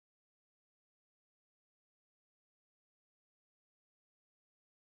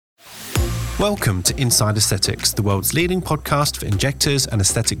Welcome to Inside Aesthetics, the world's leading podcast for injectors and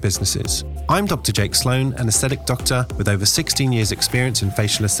aesthetic businesses. I'm Dr. Jake Sloan, an aesthetic doctor with over 16 years experience in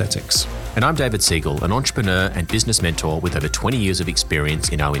facial aesthetics. And I'm David Siegel, an entrepreneur and business mentor with over 20 years of experience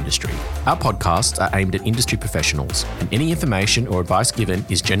in our industry. Our podcasts are aimed at industry professionals, and any information or advice given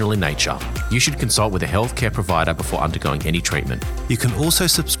is general in nature. You should consult with a healthcare provider before undergoing any treatment. You can also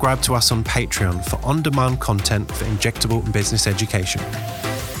subscribe to us on Patreon for on-demand content for injectable and business education.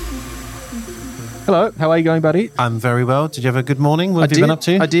 Hello, how are you going, buddy? I'm very well. Did you have a good morning? What have you been up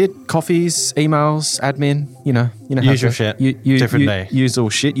to? I did. Coffees, emails, admin, you know. Usual shit. Different day. Usual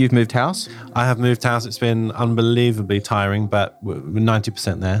shit. You've moved house? I have moved house. It's been unbelievably tiring, but we're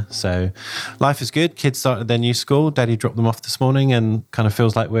 90% there. So life is good. Kids started their new school. Daddy dropped them off this morning and kind of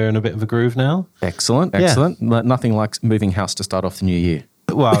feels like we're in a bit of a groove now. Excellent. Yeah. Nothing like moving house to start off the new year.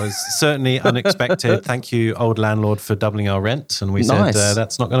 Well, it's certainly unexpected. Thank you, old landlord, for doubling our rent. And we said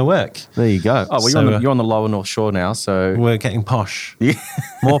that's not going to work. There you go. Oh, well, you're on the lower North Shore now, so... We're getting posh. Yeah.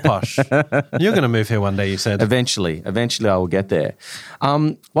 More posh. You're going to move here one day, you said. Eventually I will get there.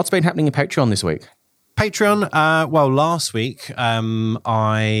 What's been happening in Patreon this week? Patreon, last week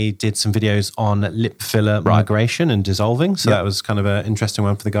I did some videos on lip filler migration and dissolving. So that was kind of an interesting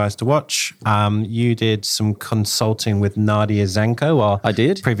one for the guys to watch. You did some consulting with Nadia Zanko, our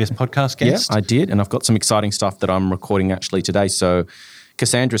previous podcast guest. Yeah, I did. And I've got some exciting stuff that I'm recording actually today. So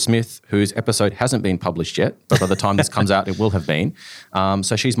Cassandra Smith, whose episode hasn't been published yet, but by the time this comes out, it will have been.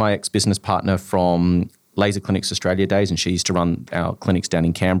 So she's my ex-business partner from Laser Clinics Australia days, and she used to run our clinics down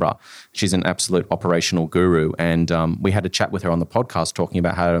in Canberra. She's an absolute operational guru, and we had a chat with her on the podcast talking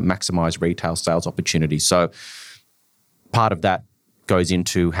about how to maximize retail sales opportunities. So part of that goes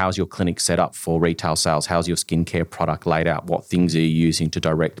into how's your clinic set up for retail sales, how's your skincare product laid out, what things are you using to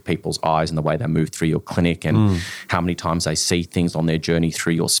direct people's eyes and the way they move through your clinic, and how many times they see things on their journey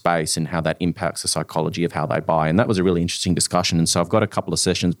through your space and how that impacts the psychology of how they buy. And that was a really interesting discussion. And so I've got a couple of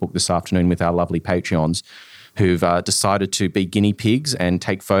sessions booked this afternoon with our lovely Patreons who've decided to be guinea pigs and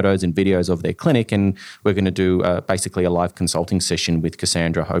take photos and videos of their clinic. And we're going to do basically a live consulting session with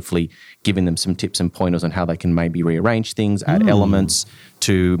Cassandra, hopefully giving them some tips and pointers on how they can maybe rearrange things, add elements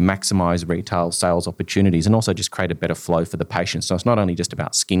to maximize retail sales opportunities, and also just create a better flow for the patient. So it's not only just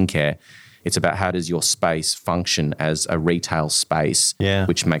about skincare, it's about how does your space function as a retail space,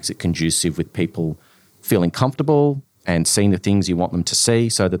 which makes it conducive with people feeling comfortable and seeing the things you want them to see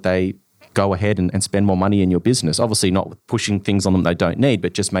so that they go ahead and spend more money in your business. Obviously not with pushing things on them they don't need,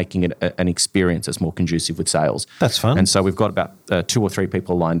 but just making it an experience that's more conducive with sales. That's fun. And so we've got about 2 or 3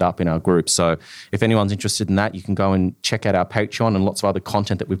 people lined up in our group. So if anyone's interested in that, you can go and check out our Patreon and lots of other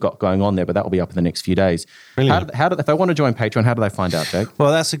content that we've got going on there, but that will be up in the next few days. Brilliant. If they want to join Patreon, how do they find out, Jake?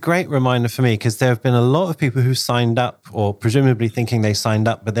 Well, that's a great reminder for me because there have been a lot of people who signed up or presumably thinking they signed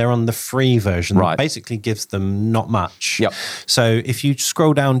up, but they're on the free version that basically gives them not much. Yep. So if you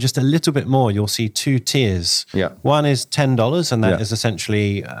scroll down just a little bit more, you'll see 2 tiers. Yeah. One is $10, and that is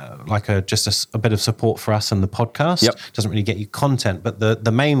essentially like just a bit of support for us and the podcast. Yep. Doesn't really get you content, but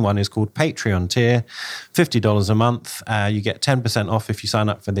the main one is called Patreon tier, $50 a month. You get 10% off if you sign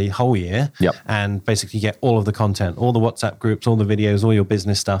up for the whole year. Yep. And basically get all of the content, all the WhatsApp groups, all the videos, all your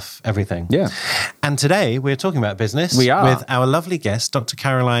business stuff, everything. Yeah. And today we're talking about business. We are. With our lovely guest, Dr.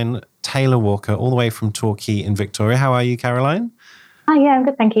 Caroline Taylor-Walker, all the way from Torquay in Victoria. How are you, Caroline? Oh, yeah, I'm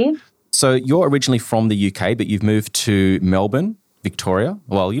good, thank you. So you're originally from the UK, but you've moved to Melbourne, Victoria.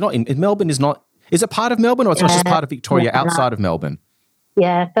 Well, you're not in Melbourne is it part of Melbourne, or it's just part of Victoria outside of Melbourne?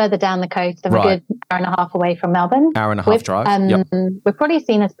 Yeah, further down the coast. I'm a good hour and a half away from Melbourne. Hour and a half drive. We're probably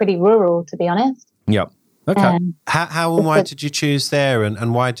seen as pretty rural, to be honest. Yep. Okay. How and why did you choose there,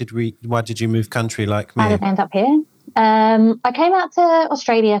 and why did you move country like me? How did I end up here? I came out to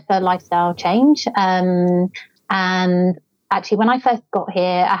Australia for lifestyle change, and actually, when I first got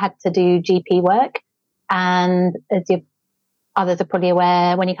here, I had to do GP work. And as others are probably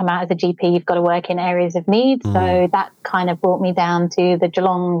aware, when you come out as a GP, you've got to work in areas of need. So that kind of brought me down to the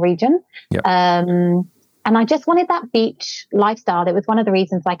Geelong region. Yep. And I just wanted that beach lifestyle. It was one of the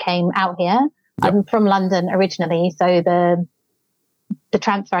reasons I came out here. Yep. I'm from London originally, so the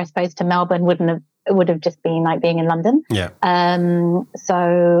transfer, I suppose, to Melbourne would have just been like being in London. Yeah.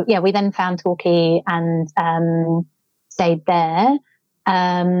 So yeah, we then found Torquay and stayed there.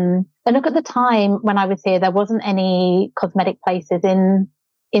 And look, at the time when I was here, there wasn't any cosmetic places in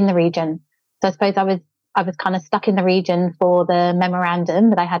the region. So I suppose I was kind of stuck in the region for the memorandum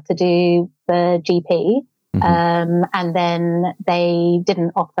that I had to do for GP. Mm-hmm. And then they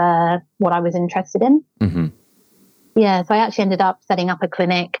didn't offer what I was interested in. Mm-hmm. Yeah, so I actually ended up setting up a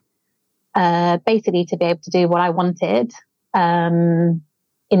clinic basically to be able to do what I wanted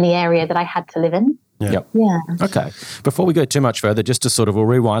in the area that I had to live in. Yep. Yeah. Okay. Before we go too much further, just to sort of, we'll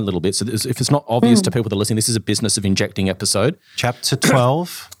rewind a little bit. So if it's not obvious to people that are listening, this is a Business of Injecting episode. Chapter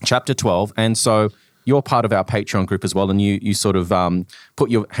 12. Chapter 12. And so you're part of our Patreon group as well, and you sort of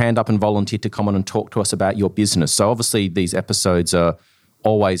put your hand up and volunteered to come on and talk to us about your business. So obviously these episodes are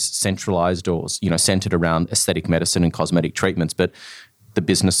always centralized or, centered around aesthetic medicine and cosmetic treatments, but the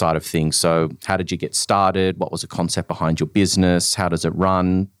business side of things. So how did you get started? What was the concept behind your business? How does it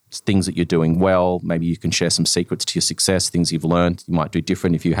run? Things that you're doing well. Maybe you can share some secrets to your success, things you've learned you might do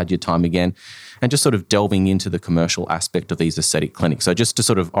different if you had your time again, and just sort of delving into the commercial aspect of these aesthetic clinics. So just to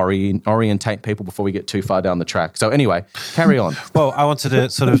sort of orientate people before we get too far down the track. So anyway, carry on. Well, I wanted to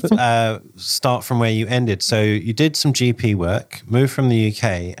sort of start from where you ended. So you did some GP work, moved from the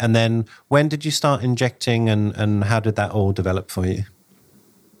UK, and then when did you start injecting and how did that all develop for you?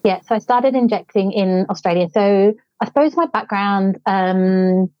 Yeah, so I started injecting in Australia. So I suppose my background,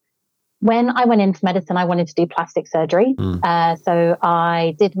 when I went into medicine, I wanted to do plastic surgery. So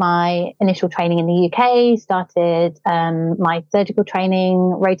I did my initial training in the UK, started my surgical training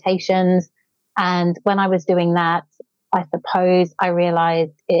rotations. And when I was doing that, I suppose I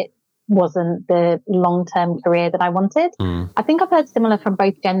realized it wasn't the long-term career that I wanted. I think I've heard similar from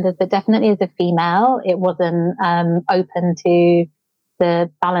both genders, but definitely as a female, it wasn't open to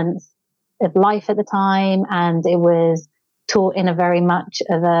the balance of life at the time. And it was taught in a very much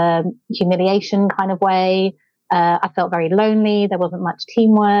of a humiliation kind of way. I felt very lonely. There wasn't much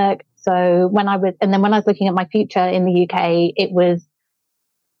teamwork. So when I was looking at my future in the UK, it was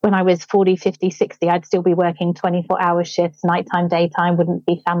when I was 40, 50, 60, I'd still be working 24-hour shifts, nighttime, daytime, wouldn't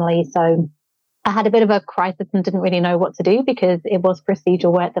be family. So I had a bit of a crisis and didn't really know what to do because it was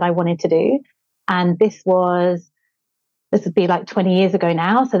procedural work that I wanted to do. And this would be like 20 years ago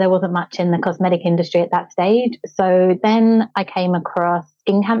now. So there wasn't much in the cosmetic industry at that stage. So then I came across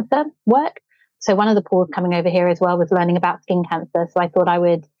skin cancer work. So one of the pulls coming over here as well was learning about skin cancer. So I thought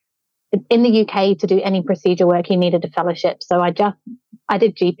in the UK, to do any procedure work, you needed a fellowship. So I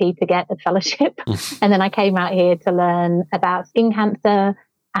did GP to get a fellowship. And then I came out here to learn about skin cancer.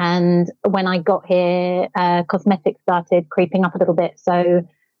 And when I got here, cosmetics started creeping up a little bit. So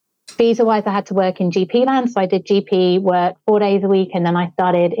visa-wise, I had to work in GP land. So I did GP work 4 days a week. And then I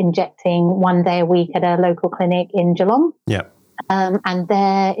started injecting 1 day a week at a local clinic in Geelong. Yeah. And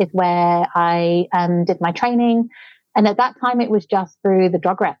there is where I did my training. And at that time, it was just through the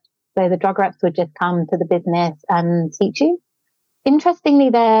drug reps. So the drug reps would just come to the business and teach you. Interestingly,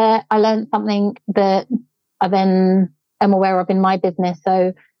 there, I learned something that I then am aware of in my business.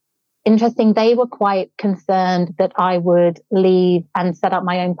 So interesting, they were quite concerned that I would leave and set up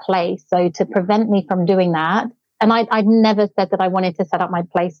my own place. So to prevent me from doing that, and I'd never said that I wanted to set up my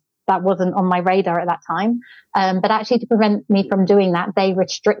place. That wasn't on my radar at that time. But actually to prevent me from doing that, they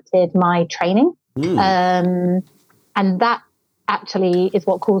restricted my training. And that actually is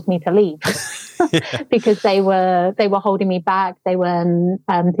what caused me to leave because they were holding me back. They were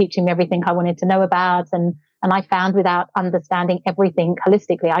teaching me everything I wanted to know about. And I found without understanding everything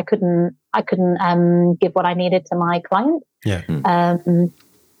holistically, I couldn't give what I needed to my clients. Yeah.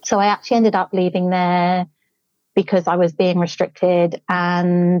 So I actually ended up leaving there because I was being restricted.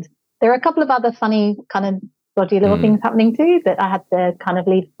 And there are a couple of other funny kind of dodgy little things happening too that I had to kind of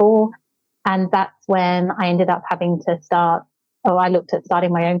leave for. And that's when I ended up having to I looked at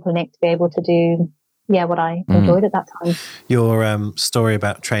starting my own clinic to be able to do what I enjoyed at that time. Your story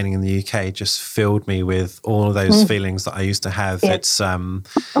about training in the UK just filled me with all of those feelings that I used to have. Yeah.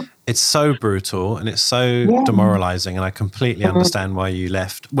 It's so brutal and it's so demoralizing, and I completely understand why you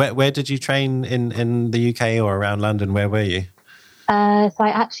left. Where did you train in the UK or around London? Where were you? So I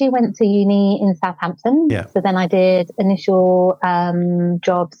actually went to uni in Southampton. Yeah. So then I did initial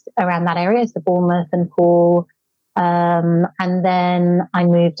jobs around that area, so Bournemouth and Poole. And then I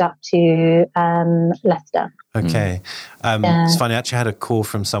moved up to Leicester. Okay. It's funny, I actually had a call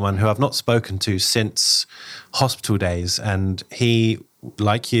from someone who I've not spoken to since hospital days, and he,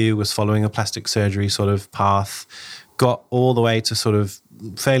 like you, was following a plastic surgery sort of path, got all the way to sort of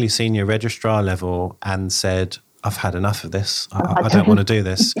fairly senior registrar level and said, I've had enough of this. I don't want to do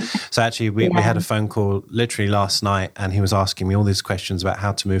this. So actually we had a phone call literally last night, and he was asking me all these questions about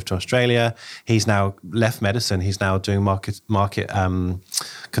how to move to Australia. He's now left medicine. He's now doing market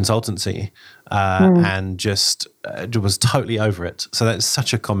consultancy and just was totally over it. So that's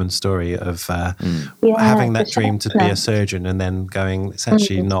such a common story of having that dream to be a surgeon and then going, it's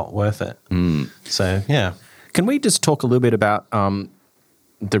actually not worth it. So, yeah. Can we just talk a little bit about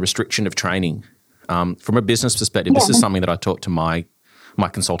the restriction of training? From a business perspective, this is something that I talk to my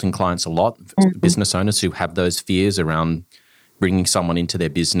consulting clients a lot, business owners who have those fears around bringing someone into their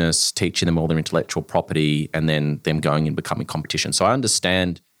business, teaching them all their intellectual property, and then them going and becoming competition. So I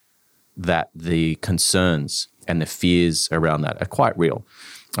understand that the concerns and the fears around that are quite real,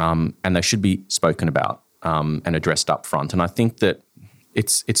 and they should be spoken about and addressed up front. And I think that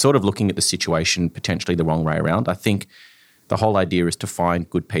it's sort of looking at the situation potentially the wrong way around. I think the whole idea is to find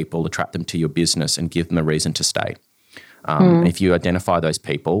good people, attract them to your business, and give them a reason to stay. If you identify those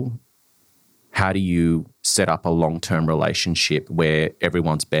people, how do you set up a long-term relationship where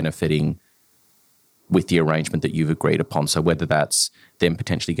everyone's benefiting with the arrangement that you've agreed upon? So whether that's them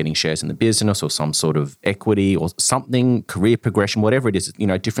potentially getting shares in the business or some sort of equity or something, career progression, whatever it is,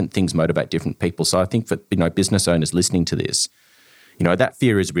 different things motivate different people. So I think for, business owners listening to this, that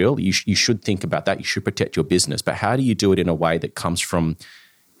fear is real. You should think about that. You should protect your business. But how do you do it in a way that comes from,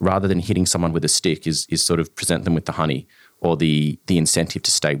 rather than hitting someone with a stick, is sort of present them with the honey or the incentive to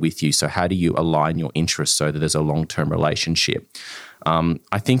stay with you? So how do you align your interests so that there's a long-term relationship?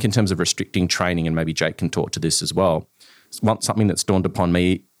 I think in terms of restricting training, and maybe Jake can talk to this as well, something that's dawned upon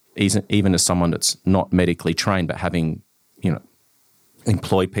me, even as someone that's not medically trained, but having,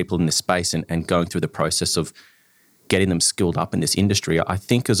 employed people in this space and going through the process of getting them skilled up in this industry, I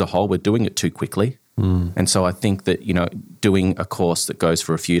think as a whole we're doing it too quickly. And so I think that, doing a course that goes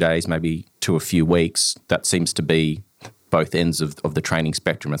for a few days, maybe to a few weeks, that seems to be both ends of the training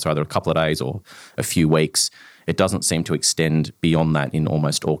spectrum. It's either a couple of days or a few weeks. It doesn't seem to extend beyond that in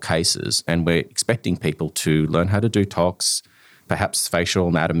almost all cases. And we're expecting people to learn how to do talks, perhaps facial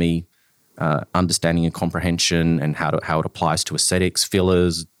anatomy, understanding and comprehension, and how it applies to aesthetics,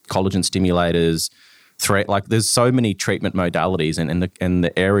 fillers, collagen stimulators. There's so many treatment modalities, and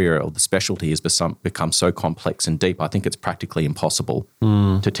the area or the specialty has become so complex and deep. I think it's practically impossible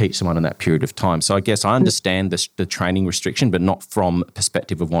to teach someone in that period of time. So I guess I understand the training restriction, but not from a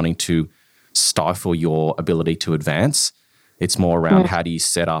perspective of wanting to stifle your ability to advance. It's more around how do you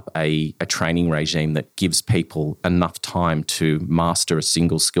set up a training regime that gives people enough time to master a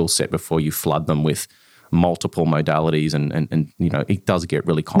single skill set before you flood them with multiple modalities, and it does get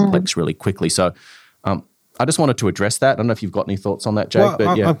really complex really quickly. So I just wanted to address that. I don't know if you've got any thoughts on that, Jake. Well,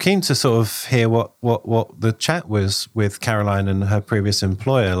 but yeah. I'm keen to sort of hear what the chat was with Caroline and her previous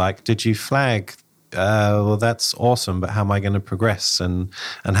employer. Like, did you flag, well, that's awesome, but how am I going to progress? And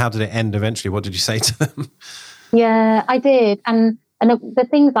how did it end eventually? What did you say to them? Yeah, I did. And the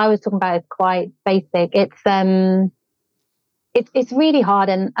things I was talking about is quite basic. It's really hard.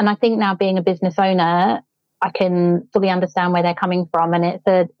 And I think now, being a business owner, I can fully understand where they're coming from. And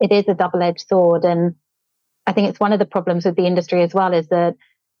it is a double-edged sword. And I think it's one of the problems with the industry as well, is that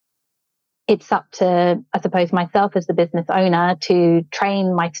it's up to, I suppose, myself as the business owner to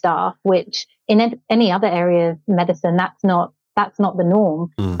train my staff, which in any other area of medicine, that's not the norm.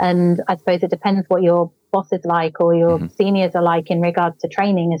 And I suppose it depends what your boss is like or your seniors are like in regards to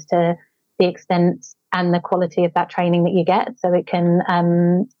training, as to the extent and the quality of that training that you get. So it can,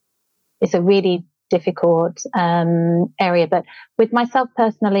 it's a really difficult area. But with myself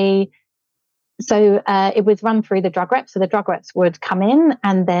personally, so it was run through the drug reps. So the drug reps would come in,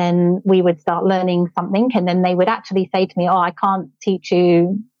 and then we would start learning something, and then they would actually say to me, "Oh, I can't teach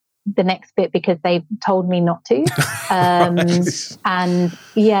you the next bit because they've told me not to." Right. And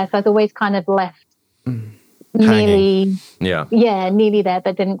yeah, so I was always kind of left nearly there,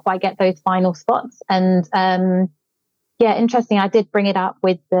 but didn't quite get those final spots. And interesting. I did bring it up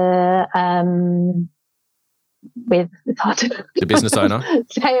with it's hard to The business owner.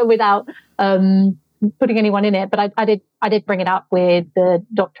 say it without putting anyone in it, but I did bring it up with the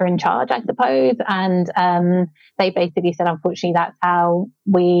doctor in charge, I suppose, and they basically said, unfortunately, that's how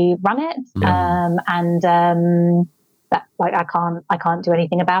we run it, and that, like, I can't do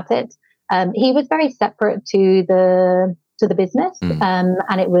anything about it. He was very separate to the business,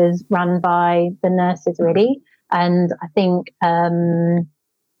 and it was run by the nurses, really, and I think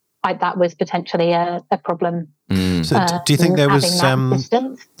that was potentially a problem. So do you think there was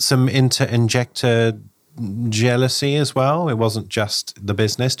some inter-injector jealousy as well? It wasn't just the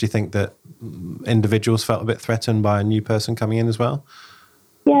business. Do you think that individuals felt a bit threatened by a new person coming in as well?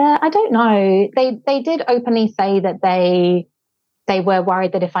 Yeah, I don't know. They did openly say that they were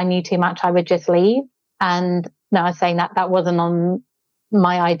worried that if I knew too much, I would just leave. And no, I was saying that wasn't on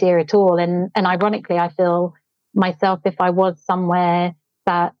my idea at all. And ironically, I feel myself, if I was somewhere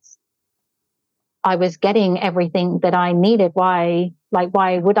that I was getting everything that I needed, why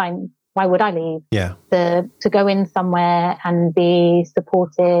would I leave? Yeah. To go in somewhere and be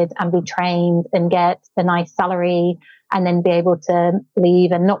supported and be trained and get a nice salary, and then be able to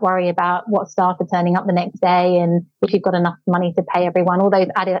leave and not worry about what staff are turning up the next day, and if you've got enough money to pay everyone, all those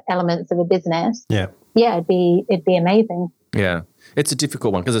added elements of a business. Yeah, it'd be amazing. Yeah. It's a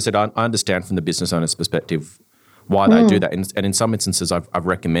difficult one because I said I understand from the business owner's perspective why they do that. And in some instances, I've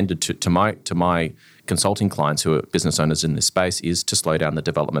recommended to my consulting clients who are business owners in this space is to slow down the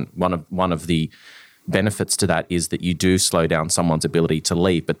development. One of the benefits to that is that you do slow down someone's ability to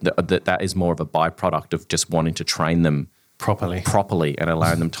leave, but that is more of a byproduct of just wanting to train them properly and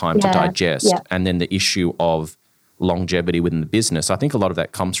allowing them time to digest. Yeah. And then the issue of longevity within the business, I think a lot of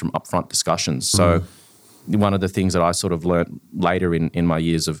that comes from upfront discussions. So one of the things that I sort of learned later in my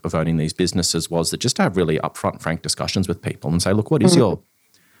years of owning these businesses was that just to have really upfront, frank discussions with people and say, look, what is your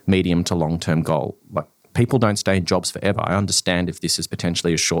medium to long-term goal? Like, people don't stay in jobs forever. I understand if this is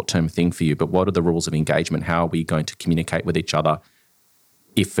potentially a short-term thing for you, but what are the rules of engagement? How are we going to communicate with each other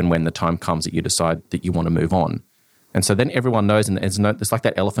if and when the time comes that you decide that you want to move on? And so then everyone knows, and there's like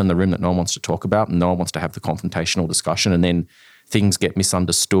that elephant in the room that no one wants to talk about and no one wants to have the confrontational discussion, and then things get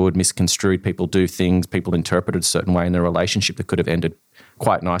misunderstood, misconstrued, people do things, people interpret it a certain way in their relationship that could have ended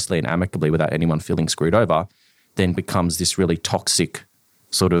quite nicely and amicably without anyone feeling screwed over, then becomes this really toxic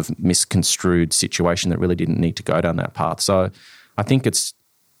sort of misconstrued situation that really didn't need to go down that path. So I think it's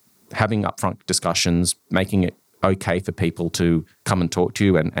having upfront discussions, making it okay for people to come and talk to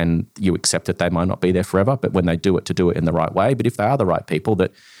you and you accept that they might not be there forever, but when they do it, to do it in the right way. But if they are the right people,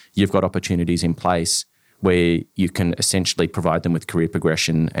 that you've got opportunities in place where you can essentially provide them with career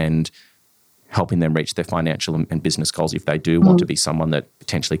progression and helping them reach their financial and business goals if they do want to be someone that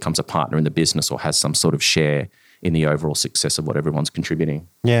potentially becomes a partner in the business or has some sort of share in the overall success of what everyone's contributing.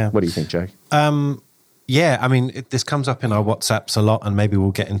 Yeah. What do you think, Jake? Yeah, I mean, this comes up in our WhatsApps a lot, and maybe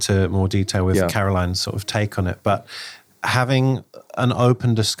we'll get into more detail with Caroline's sort of take on it. But having an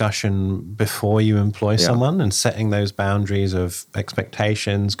open discussion before you employ someone and setting those boundaries of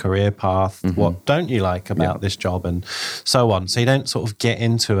expectations, career path, what don't you like about this job, and so on. So you don't sort of get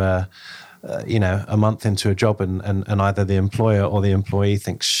into a month into a job and either the employer or the employee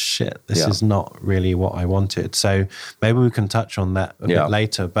thinks, shit, this is not really what I wanted. So maybe we can touch on that a bit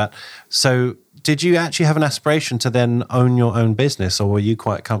later. But so did you actually have an aspiration to then own your own business, or were you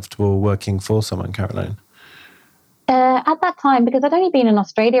quite comfortable working for someone, Caroline? At that time, because I'd only been in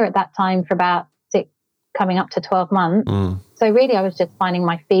Australia at that time for about 6, coming up to 12 months. So really I was just finding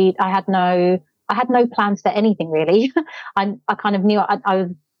my feet. I had no plans for anything really. I kind of knew I was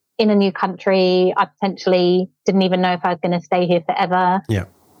in a new country. I potentially didn't even know if I was going to stay here forever. Yeah.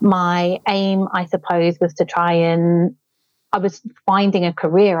 My aim, I suppose, was to try and I was finding a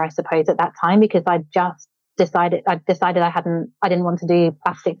career, I suppose, at that time, because I decided I didn't want to do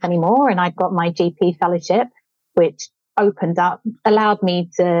plastics anymore. And I got my GP fellowship, which allowed me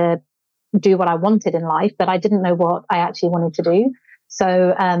to do what I wanted in life, but I didn't know what I actually wanted to do.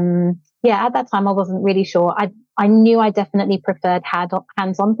 So, at that time, I wasn't really sure. I knew I definitely preferred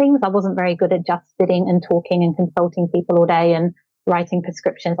hands-on things. I wasn't very good at just sitting and talking and consulting people all day and writing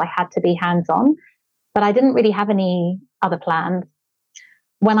prescriptions. I had to be hands-on, but I didn't really have any other plans.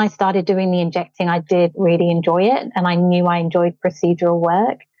 When I started doing the injecting, I did really enjoy it, and I knew I enjoyed procedural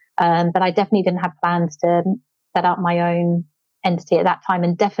work, but I definitely didn't have plans to set up my own entity at that time,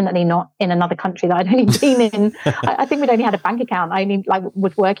 and definitely not in another country that I'd only been in. I think we'd only had a bank account. I only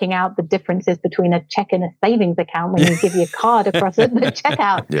was working out the differences between a check and a savings account when you give your card across the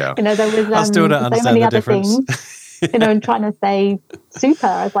checkout. Yeah. There was I still don't understand the difference. Things, and trying to say super.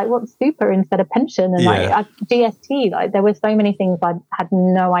 I was like, what's super instead of pension? And GST, there were so many things I had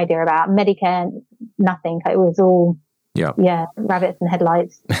no idea about. Medicare, nothing. It was all rabbits and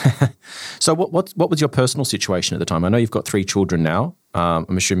headlights. So what was your personal situation at the time? I know you've got 3 children now.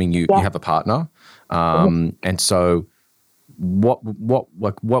 I'm assuming you have a partner. And so what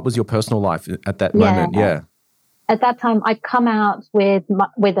was your personal life at that moment? Yeah. At that time, I'd come out with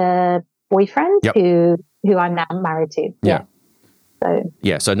a boyfriend who I'm now married to. Yeah.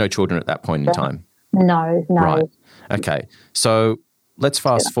 So no children at that point in time? No. Right. Okay. So let's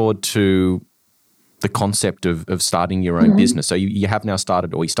fast forward to the concept of starting your own business. So you have now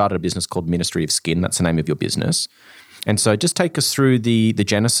started a business called Ministry of Skin. That's the name of your business. And so just take us through the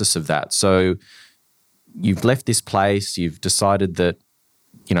genesis of that. So you've left this place, you've decided that,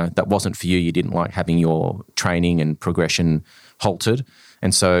 that wasn't for you. You didn't like having your training and progression halted.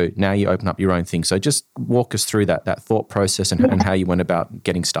 And so now you open up your own thing. So just walk us through that thought process and how you went about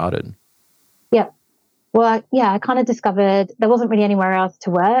getting started. Yeah. Well, I kind of discovered there wasn't really anywhere else to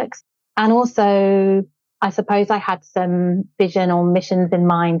work. And also, I suppose I had some vision or missions in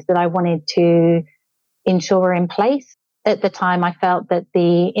mind that I wanted to ensure were in place. At the time, I felt that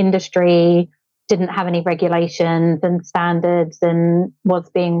the industry didn't have any regulations and standards and was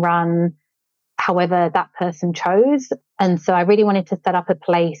being run however that person chose. And so I really wanted to set up a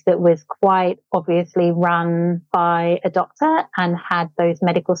place that was quite obviously run by a doctor and had those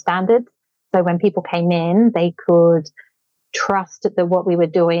medical standards. So when people came in, they could trust that what we were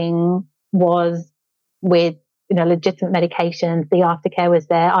doing was with, legitimate medications. The aftercare was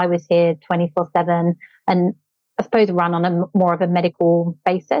there. I was here 24/7 and I suppose run on a more of a medical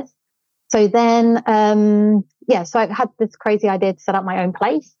basis. So then, so I had this crazy idea to set up my own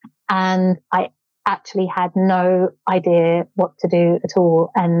place, and I actually had no idea what to do at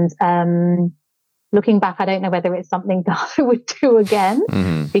all. And looking back, I don't know whether it's something that I would do again,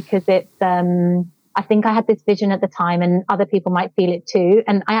 because it's, I think I had this vision at the time, and other people might feel it too.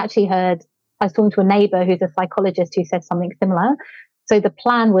 And I was talking to a neighbor who's a psychologist who said something similar. So the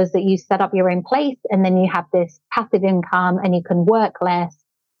plan was that you set up your own place and then you have this passive income and you can work less,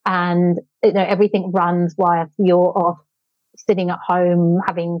 and everything runs while you're off sitting at home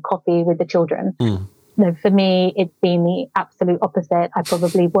having coffee with the children. For me, it's been the absolute opposite. I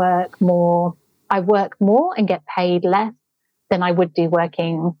probably work more and get paid less than I would do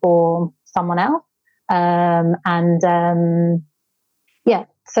working for someone else.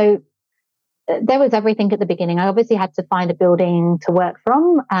 So there was everything at the beginning. I obviously had to find a building to work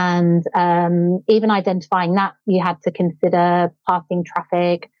from, and even identifying that, you had to consider passing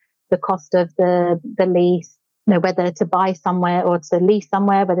traffic, the cost of the lease, whether to buy somewhere or to lease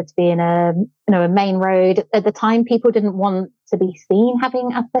somewhere, whether to be in a main road. At the time, people didn't want to be seen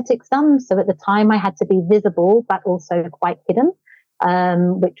having aesthetics done. So at the time, I had to be visible, but also quite hidden,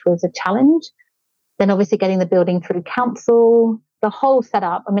 which was a challenge. Then obviously getting the building through council, the whole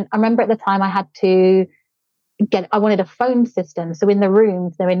setup. I mean, I remember at the time I wanted a phone system. So in the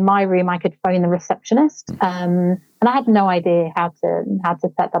rooms, in my room, I could phone the receptionist. And I had no idea how to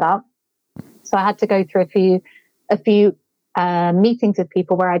set that up. So I had to go through a few meetings with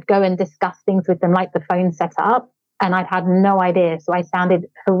people where I'd go and discuss things with them, like the phone setup, and I'd had no idea. So I sounded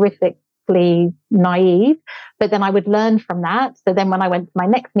horrifically naive, but then I would learn from that. So then when I went to my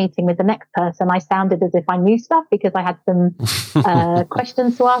next meeting with the next person, I sounded as if I knew stuff because I had some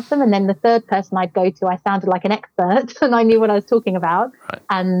questions to ask them. And then the third person I'd go to, I sounded like an expert and I knew what I was talking about,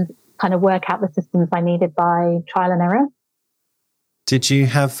 and kind of work out the systems I needed by trial and error. Did you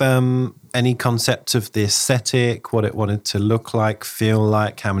have any concept of the aesthetic, what it wanted to look like, feel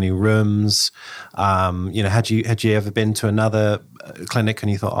like, how many rooms? Had you ever been to another clinic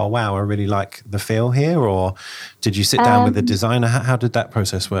and you thought, oh, wow, I really like the feel here? Or did you sit down with the designer? How did that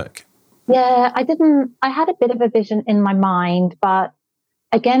process work? Yeah, I had a bit of a vision in my mind, but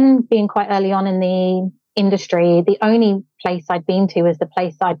again, being quite early on in the industry, the only place I'd been to was the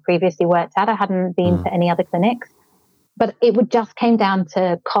place I'd previously worked at. I hadn't been to any other clinics. But it just came down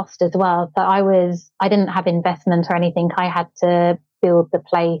to cost as well. So I didn't have investment or anything. I had to build the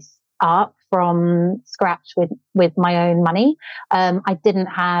place up from scratch with my own money. I didn't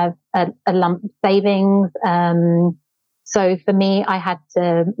have a lump savings. So for me, I had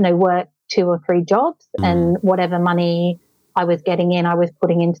to work 2 or 3 jobs, and whatever money I was getting in, I was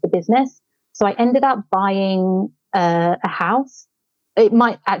putting into the business. So I ended up buying a house. It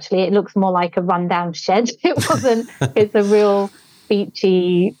looks more like a rundown shed. It wasn't, it's a real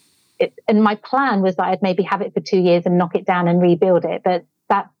beachy, and my plan was that I'd maybe have it for 2 years and knock it down and rebuild it. But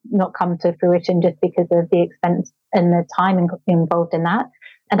that's not come to fruition just because of the expense and the time involved in that.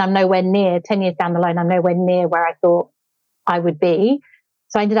 And I'm nowhere near, 10 years down the line, I'm nowhere near where I thought I would be.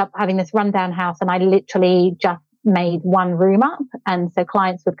 So I ended up having this rundown house, and I literally just made one room up. And so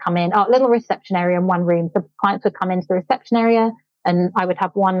clients would come in, little reception area and one room. So clients would come into the reception area, and I would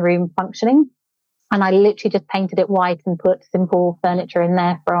have one room functioning, and I literally just painted it white and put simple furniture in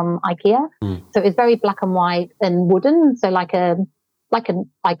there from IKEA. So it was very black and white and wooden. So like an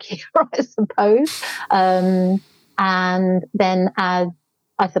IKEA, I suppose. And then as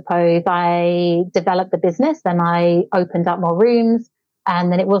I suppose I developed the business, then I opened up more rooms.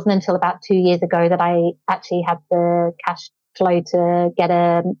 And then it wasn't until about 2 years ago that I actually had the cash flow to get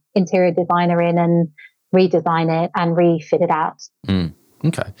an interior designer in and redesign it and refit it out.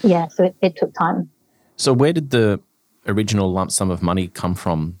 Okay. Yeah, so it took time. So where did the original lump sum of money come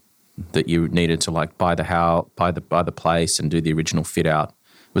from that you needed to buy the house, buy the place, and do the original fit out?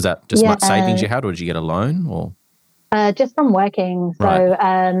 Was that just much savings you had, or did you get a loan? Or just from working. So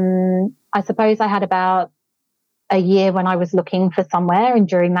I suppose I had about a year when I was looking for somewhere, and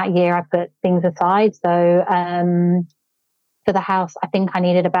during that year I put things aside. So for the house, I think I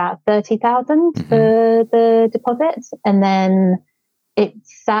needed about 30,000 for the deposit. And then it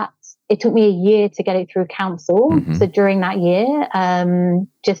took me a year to get it through council. So during that year,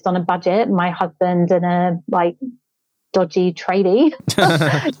 just on a budget, my husband and a dodgy tradie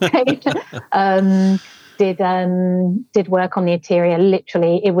did work on the interior.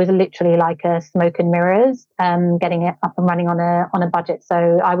 Literally, it was literally like a smoke and mirrors, getting it up and running on a budget. So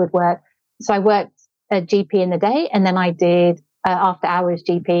I worked a GP in the day, and then I did after hours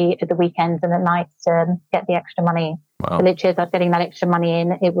GP at the weekends and at nights to get the extra money. Wow. So literally, as I was getting that extra money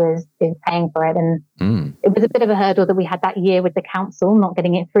in, it was paying for it, and it was a bit of a hurdle that we had that year with the council not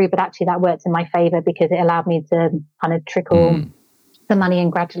getting it through. But actually, that worked in my favour because it allowed me to kind of trickle the money in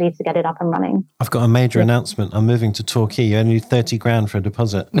gradually to get it up and running. I've got a major announcement. I'm moving to Torquay. You only need 30 grand for a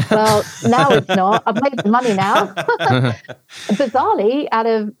deposit. Well, now it's not. I've made the money now. Bizarrely, out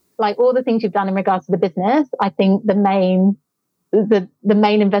of like all the things you've done in regards to the business, I think the main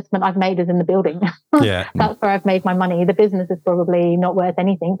investment I've made is in the building. Yeah. That's where I've made my money. The business is probably not worth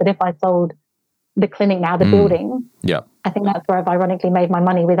anything, but if I sold the clinic now, the building, I think that's where I've ironically made my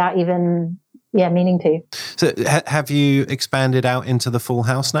money without even meaning to. So have you expanded out into the full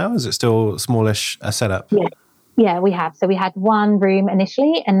house now? Is it still smallish a setup? Yeah, we have. So we had one room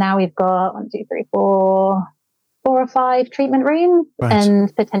initially, and now we've got 4 or 5 treatment rooms,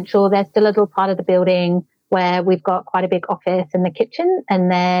 and potential. There's still a little part of the building where we've got quite a big office in the kitchen, and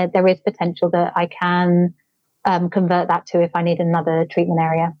there is potential that I can convert that to if I need another treatment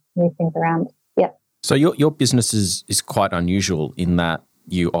area, move things around. Yeah. So your business is quite unusual in that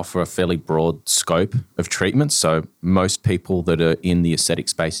you offer a fairly broad scope of treatments. So most people that are in the aesthetic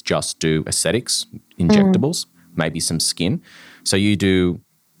space just do aesthetics, injectables, maybe some skin. So you do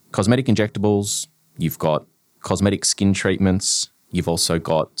cosmetic injectables, you've got cosmetic skin treatments, you've also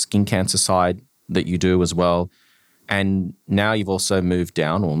got skin cancer side that you do as well. And now you've also moved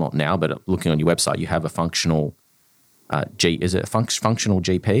down, or not now, but looking on your website, you have a functional functional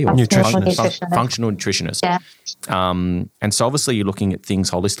GP or nutritionist? Functional nutritionist. Yeah. And so obviously you're looking at things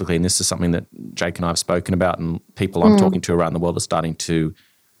holistically, and this is something that Jake and I have spoken about, and people I'm talking to around the world are starting to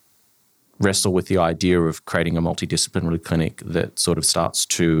wrestle with the idea of creating a multidisciplinary clinic that sort of starts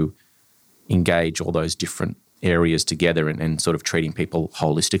to engage all those different areas together and sort of treating people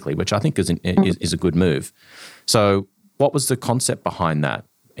holistically, which I think is a good move. So what was the concept behind that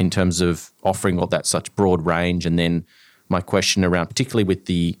in terms of offering all that such broad range? And then my question around, particularly with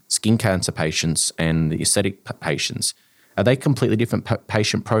the skin cancer patients and the aesthetic patients, are they completely different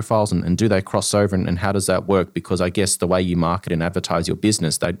patient profiles, and do they cross over, and how does that work? Because I guess the way you market and advertise your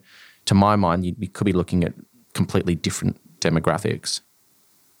business, to my mind, you could be looking at completely different demographics.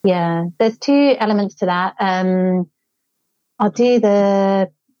 Yeah, there's 2 elements to that. I'll do the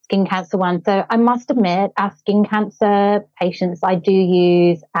skin cancer one. So I must admit, our skin cancer patients I do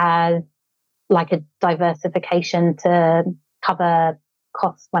use as like a diversification to cover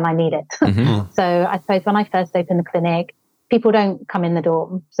costs when I need it. So I suppose when I first opened the clinic, people don't come in the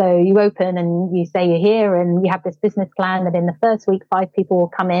door. So you open and you say you're here, and you have this business plan that in the first week, 5 people will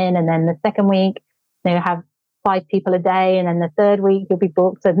come in, and then the second week, you have 5 people a day, and then the third week you'll be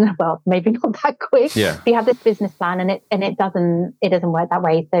booked, and well, maybe not that quick. Yeah. So you have this business plan, and it doesn't work that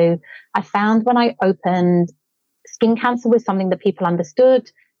way. So I found when I opened, skin cancer was something that people understood.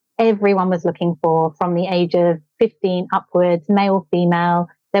 Everyone was looking for, from the age of 15 upwards, male, female.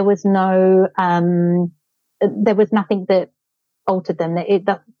 There was nothing that altered them.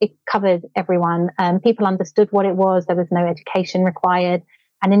 It covered everyone. People understood what it was. There was no education required.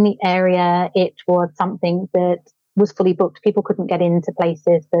 And in the area, it was something that was fully booked. People couldn't get into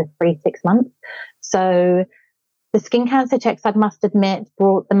places for 3-6 months. So the skin cancer checks, I must admit,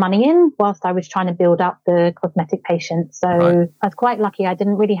 brought the money in whilst I was trying to build up the cosmetic patients. So I was quite lucky. I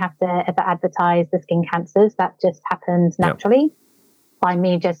didn't really have to ever advertise the skin cancers. That just happened naturally by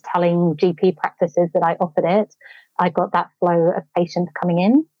me just telling GP practices that I offered it. I got that flow of patients coming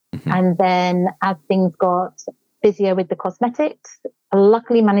in. And then as things got busier with the cosmetics, I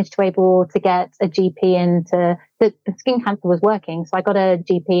luckily managed to able to get a GP into the skin cancer was working. So I got a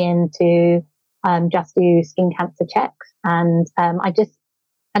GP in to just do skin cancer checks. And I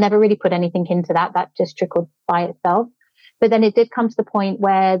never really put anything into that. That just trickled by itself. But then it did come to the point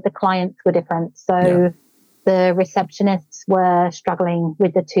where the clients were different. So the receptionists were struggling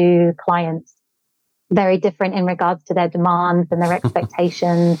with the 2 clients, very different in regards to their demands and their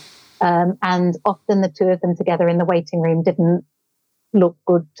expectations. And often the 2 of them together in the waiting room didn't look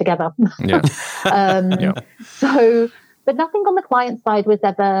good together. So, but nothing on the client side was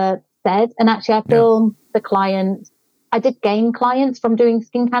ever said. And actually, I feel I did gain clients from doing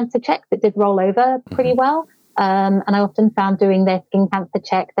skin cancer checks that did roll over pretty well. And I often found doing their skin cancer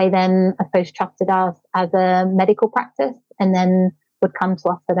check, they then, I suppose, trusted us as a medical practice and then would come to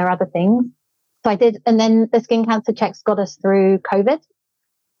us for their other things. So I did. And then the skin cancer checks got us through COVID.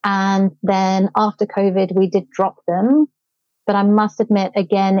 And then after COVID, we did drop them. But I must admit,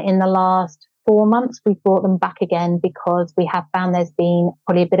 again, in the last 4 months, we've brought them back again because we have found there's been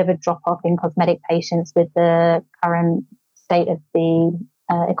probably a bit of a drop off in cosmetic patients with the current state of the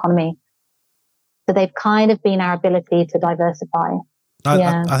economy. So they've kind of been our ability to diversify.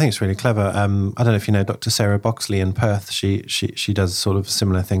 I think it's really clever. I don't know if you know Dr. Sarah Boxley in Perth. She does sort of a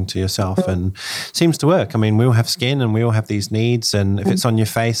similar thing to yourself and seems to work. I mean, we all have skin and we all have these needs. And if it's on your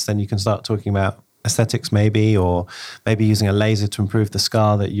face, then you can start talking about aesthetics maybe, or maybe using a laser to improve the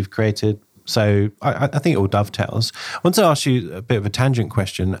scar that you've created. So I think it all dovetails. I want to ask you a bit of a tangent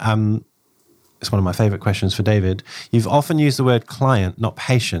question. It's one of my favorite questions for David. You've often used the word client, not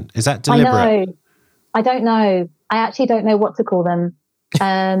patient. Is that deliberate? I don't know. I actually don't know what to call them.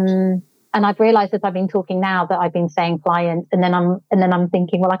 And I've realised as I've been talking now that I've been saying client, and then I'm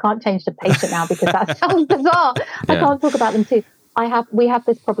thinking, well, I can't change to patient now because that sounds bizarre. I can't talk about them too. We have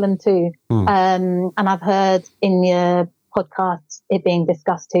this problem too, and I've heard in your podcast it being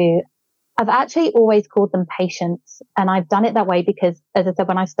discussed too. I've actually always called them patients, and I've done it that way because, as I said,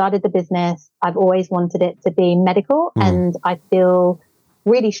 when I started the business, I've always wanted it to be medical, and I feel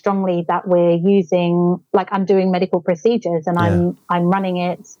really strongly that we're using, like, I'm doing medical procedures and I'm running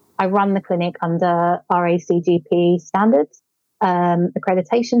it. I run the clinic under RACGP standards,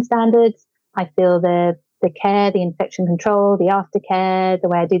 accreditation standards. I feel the care, the infection control, the aftercare, the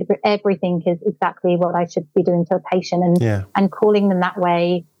way I do everything is exactly what I should be doing to a patient, and calling them that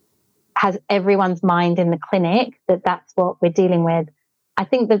way has everyone's mind in the clinic that that's what we're dealing with. I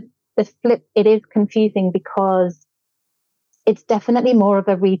think that the flip, it is confusing because it's definitely more of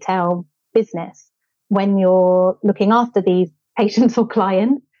a retail business. When you're looking after these patients or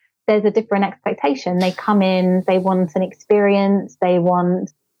clients, there's a different expectation. They come in, they want an experience, they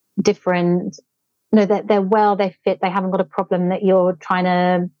want different, they're well, they fit, they haven't got a problem that you're trying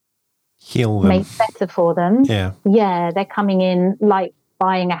to heal them, make better for them. Yeah, they're coming in like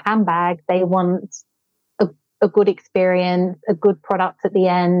buying a handbag. They want a good experience, a good product at the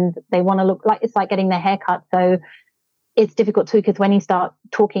end. They want to look like, it's like getting their hair cut. So it's difficult too, because when you start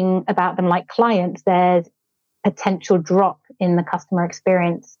talking about them like clients, there's potential drop in the customer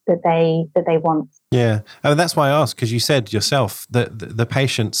experience that they want. Yeah, and that's why I asked, because you said yourself that the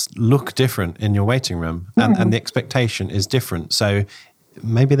patients look different in your waiting room, and the expectation is different. So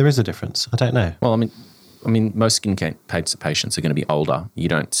maybe there is a difference. I don't know. Well, I mean, most skin cancer patients are going to be older. You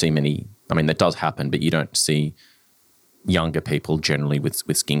don't see many. I mean, that does happen, but you don't see younger people generally with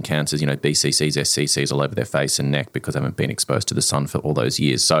skin cancers, BCCs, SCCs all over their face and neck because they haven't been exposed to the sun for all those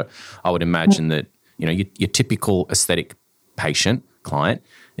years. So I would imagine that, your typical aesthetic patient client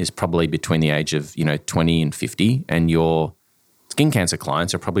is probably between the age of, 20 and 50, and your skin cancer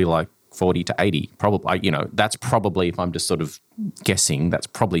clients are probably like 40 to 80. Probably, that's probably, if I'm just sort of guessing, that's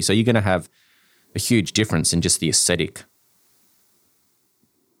probably, so you're going to have a huge difference in just the aesthetic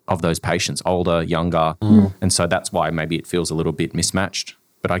of those patients, older, younger. And so that's why maybe it feels a little bit mismatched.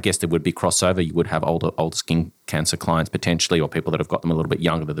 But I guess there would be crossover. You would have older skin cancer clients potentially, or people that have got them a little bit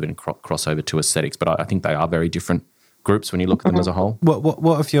younger that have been crossover to aesthetics. But I think they are very different groups when you look at them as a whole.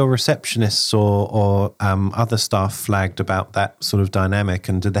 What have your receptionists or other staff flagged about that sort of dynamic?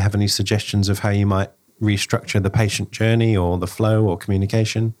 And did they have any suggestions of how you might restructure the patient journey or the flow or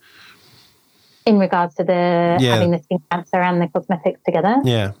communication? In regards to having the skin cancer and the cosmetics together?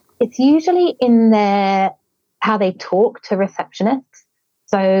 Yeah. It's usually in how they talk to receptionists.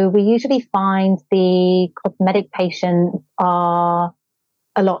 So we usually find the cosmetic patients are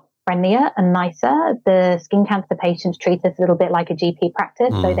a lot friendlier and nicer. The skin cancer patients treat us a little bit like a GP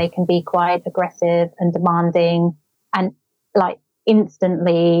practice, so they can be quite aggressive and demanding and like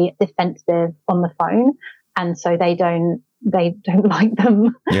instantly defensive on the phone. And so they don't like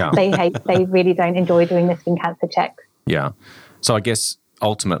them. Yeah. They really don't enjoy doing the skin cancer checks. Yeah. So I guess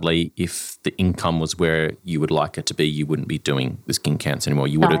ultimately, if the income was where you would like it to be, you wouldn't be doing the skin cancer anymore.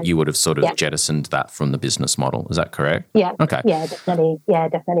 You would have sort of jettisoned that from the business model. Is that correct? Yeah. Okay. Yeah,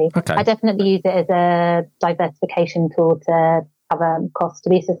 definitely. Okay. I definitely use it as a diversification tool to cover costs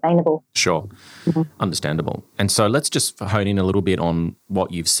to be sustainable. Sure. Understandable. And so let's just hone in a little bit on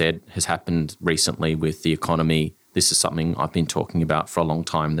what you've said has happened recently with the economy. This is something I've been talking about for a long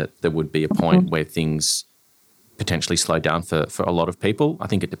time, that there would be a point where things potentially slow down for a lot of people. I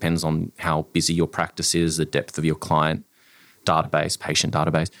think it depends on how busy your practice is, the depth of your client database, patient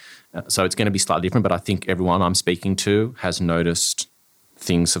database. So it's going to be slightly different, but I think everyone I'm speaking to has noticed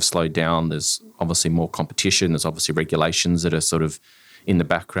things have slowed down. There's obviously more competition. There's obviously regulations that are sort of in the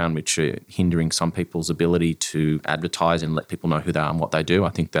background, which are hindering some people's ability to advertise and let people know who they are and what they do. I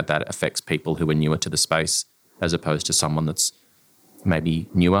think that affects people who are newer to the space as opposed to someone that's maybe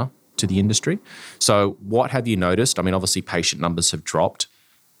newer to the industry. So what have you noticed? I mean, obviously patient numbers have dropped.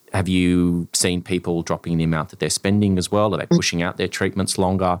 Have you seen people dropping the amount that they're spending as well? Are they pushing out their treatments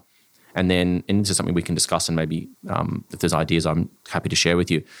longer? And this is something we can discuss, and maybe if there's ideas, I'm happy to share with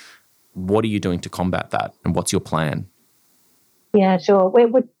you. What are you doing to combat that, and what's your plan? Yeah, sure.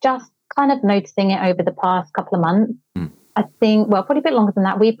 We're just kind of noticing it over the past couple of months. I think, well, probably a bit longer than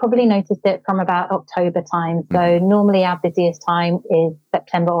that. We probably noticed it from about October time. So normally our busiest time is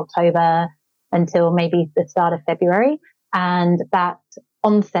September, October until maybe the start of February. And that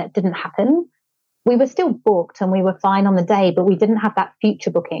onset didn't happen. We were still booked and we were fine on the day, but we didn't have that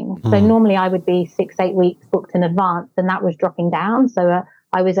future booking. So normally I would be 6-8 weeks booked in advance, and that was dropping down. So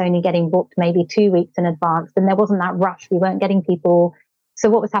I was only getting booked maybe 2 weeks in advance, and there wasn't that rush. We weren't getting people. So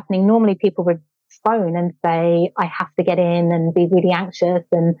what was happening, normally people would phone and say, I have to get in, and be really anxious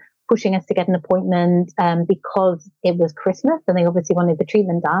and pushing us to get an appointment because it was Christmas and they obviously wanted the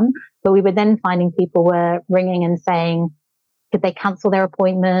treatment done. But we were then finding people were ringing and saying, could they cancel their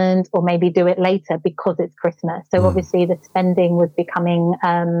appointment or maybe do it later because it's Christmas? So obviously the spending was becoming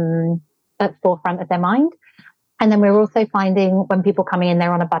at the forefront of their mind. And then we're also finding when people coming in,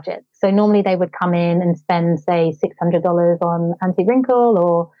 they're on a budget. So normally they would come in and spend, say, $600 on anti-wrinkle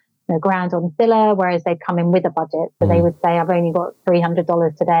or $1,000 on filler, whereas they'd come in with a budget. So they would say, I've only got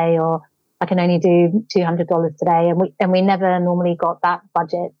 $300 today, or I can only do $200 today. And we never normally got that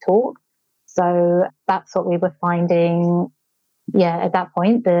budget talk. So that's what we were finding. Yeah, at that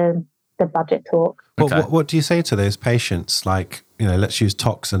point, the budget talk. Okay. What do you say to those patients? Like, let's use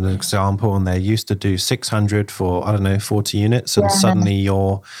Tox as an example, and they're used to do 600 for, 40 units, and suddenly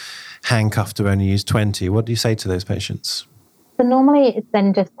you're handcuffed to only use 20. What do you say to those patients? So normally it's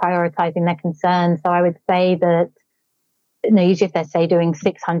then just prioritizing their concerns. So I would say that, usually if they're, say, doing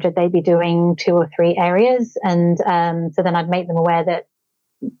 600, they'd be doing 2 or 3 areas. And so then I'd make them aware that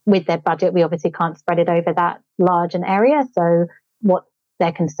with their budget, we obviously can't spread it over that large an area. So what's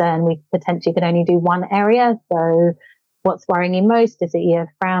their concern? We potentially could only do 1 area. So what's worrying you most? Is it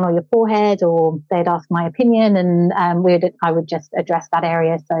your frown or your forehead? Or they'd ask my opinion, and I would just address that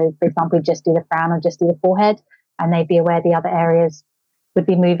area. So, for example, just do the frown or just do the forehead, and they'd be aware the other areas would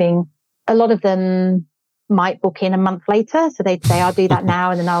be moving. A lot of them might book in a month later. So they'd say, I'll do that now,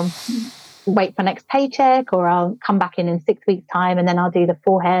 and then I'll wait for next paycheck, or I'll come back in 6 weeks' time, and then I'll do the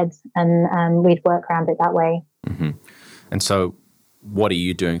forehead, and we'd work around it that way. Mm-hmm. And so what are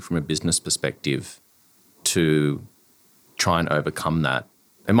you doing from a business perspective to try and overcome that?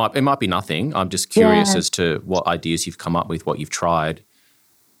 It might be nothing. I'm just curious as to what ideas you've come up with, what you've tried.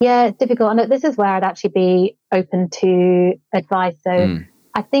 Yeah, it's difficult. And this is where I'd actually be open to advice. So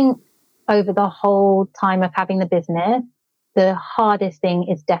I think over the whole time of having the business, the hardest thing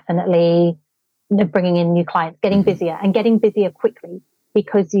is definitely bringing in new clients, getting busier and getting busier quickly,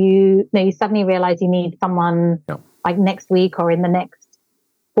 because you suddenly realize you need someone like next week or in the next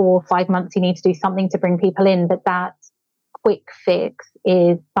 4 or 5 months, you need to do something to bring people in. But that quick fix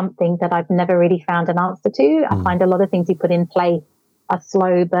is something that I've never really found an answer to. I find a lot of things you put in place are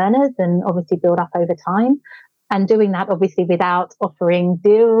slow burners and obviously build up over time. And doing that obviously without offering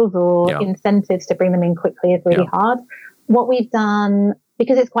deals or incentives to bring them in quickly is really hard. What we've done,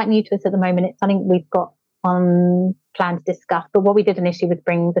 because it's quite new to us at the moment, it's something we've got on plan to discuss. But what we did initially was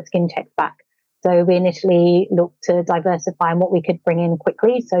bring the skin checks back. So we initially looked to diversify on what we could bring in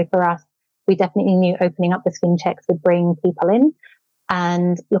quickly. So for us, we definitely knew opening up the skin checks would bring people in.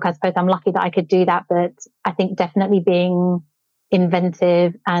 And look, I suppose I'm lucky that I could do that. But I think definitely being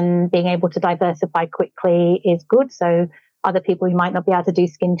inventive and being able to diversify quickly is good. So other people who might not be able to do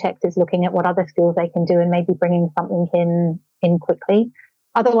skin checks is looking at what other skills they can do and maybe bringing something in quickly.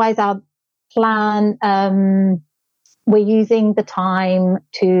 Otherwise, our plan, we're using the time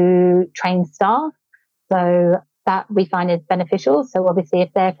to train staff. So that we find is beneficial. So obviously if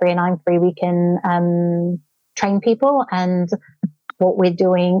they're free and I'm free, we can train people. And what we're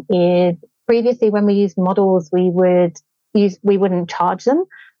doing is, previously when we used models, we wouldn't charge them,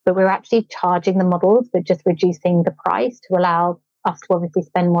 but we're actually charging the models, but just reducing the price to allow us to obviously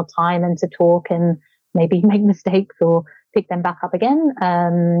spend more time and to talk and maybe make mistakes or pick them back up again.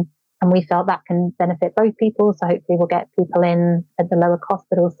 And we felt that can benefit both people. So hopefully we'll get people in at the lower cost,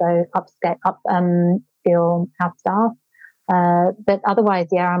 but also upskill our staff. But otherwise,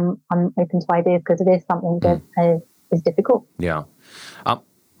 I'm open to ideas, because it is something that is difficult. Yeah.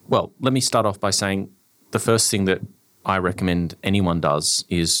 Well, let me start off by saying the first thing that I recommend anyone does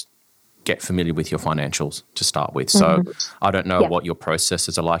is get familiar with your financials to start with. So I don't know what your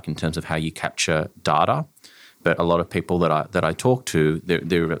processes are like in terms of how you capture data, but a lot of people that I talk to,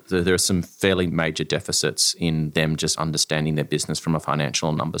 there are some fairly major deficits in them just understanding their business from a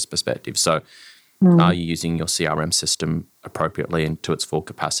financial numbers perspective. So Are you using your CRM system appropriately and to its full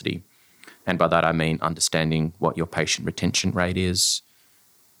capacity? And by that, I mean understanding what your patient retention rate is,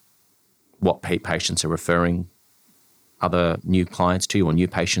 what patients are referring other new clients to you or new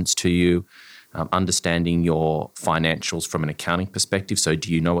patients to you, understanding your financials from an accounting perspective. So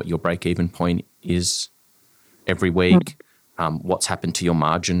do you know what your break-even point is every week? What's happened to your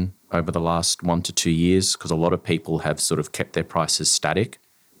margin over the last 1 to 2 years? Because a lot of people have sort of kept their prices static,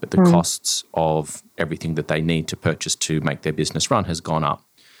 but the costs of everything that they need to purchase to make their business run has gone up.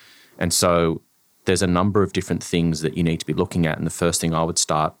 And so there's a number of different things that you need to be looking at. And the first thing I would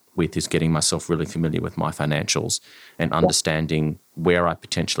start with is getting myself really familiar with my financials and understanding where I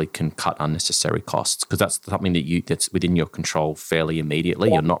potentially can cut unnecessary costs, because that's something that's within your control fairly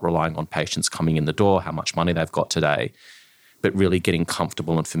immediately. You're not relying on patients coming in the door, how much money they've got today, but really getting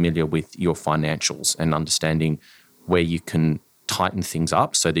comfortable and familiar with your financials and understanding where you can tighten things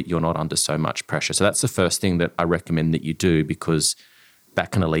up so that you're not under so much pressure. So that's the first thing that I recommend that you do, because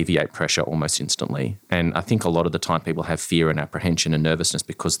that can alleviate pressure almost instantly. And I think a lot of the time people have fear and apprehension and nervousness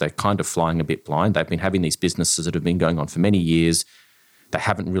because they're kind of flying a bit blind. They've been having these businesses that have been going on for many years. They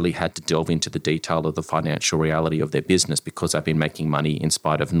haven't really had to delve into the detail of the financial reality of their business because they've been making money in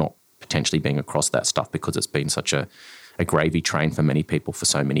spite of not potentially being across that stuff, because it's been such a gravy train for many people for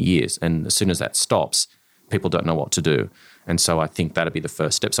so many years. And as soon as that stops, people don't know what to do. And so I think that'd be the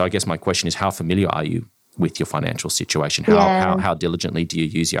first step. So I guess my question is, how familiar are you with your financial situation? How diligently do you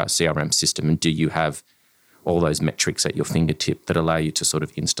use your CRM system, and do you have all those metrics at your fingertip that allow you to sort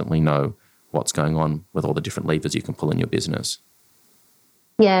of instantly know what's going on with all the different levers you can pull in your business?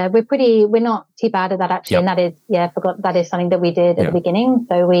 Yeah, we're not too bad at that actually. And that is, that is something that we did at the beginning.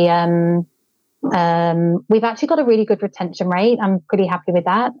 So we've actually got a really good retention rate. I'm pretty happy with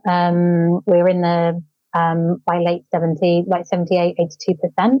that. We're in the by late 70, like 78,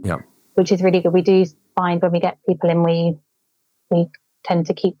 82%, which is really good. We do find when we get people in, we tend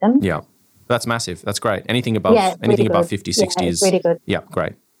to keep them. Yeah, that's massive. That's great. Anything above really above 50, 60 is really good. Yeah,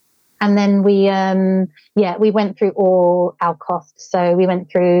 great. And then we went through all our costs. So we went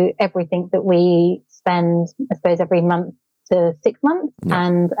through everything that we spend, I suppose, every month to 6 months,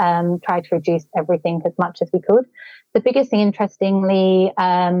 and tried to reduce everything as much as we could. The biggest thing, interestingly,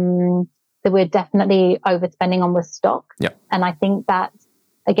 that we're definitely overspending on was stock. And I think that,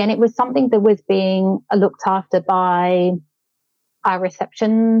 again, it was something that was being looked after by our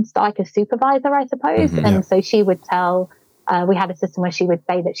reception, like a supervisor, I suppose. And so she would tell, we had a system where she would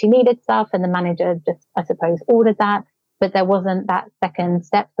say that she needed stuff, and the manager just, I suppose, ordered that. But there wasn't that second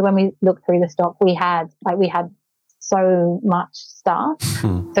step. So when we looked through the stock, we had so much stuff.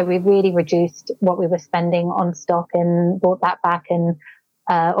 So we really reduced what we were spending on stock and brought that back, and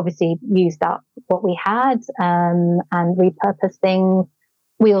obviously used up what we had and repurposed things.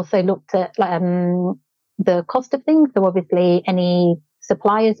 We also looked at the cost of things. So obviously any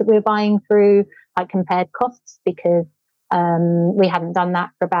suppliers that we were buying through, like compared costs, because we hadn't done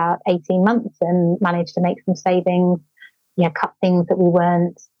that for about 18 months and managed to make some savings, cut things that we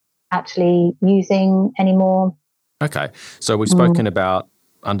weren't actually using anymore. Okay. So we've spoken about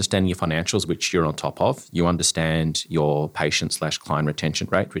understanding your financials, which you're on top of. You understand your patient/client retention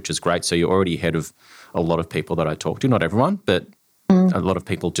rate, which is great. So you're already ahead of a lot of people that I talk to. Not everyone, but a lot of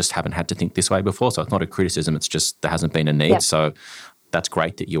people just haven't had to think this way before. So it's not a criticism. It's just there hasn't been a need. So that's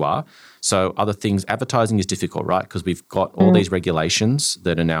great that you are. So other things, advertising is difficult, right? Because we've got all these regulations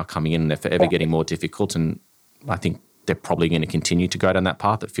that are now coming in, and they're forever getting more difficult. And I think they're probably going to continue to go down that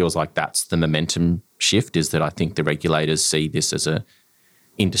path. It feels like that's the momentum shift, is that I think the regulators see this as a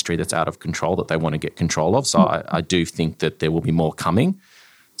industry that's out of control that they want to get control of. So I do think that there will be more coming.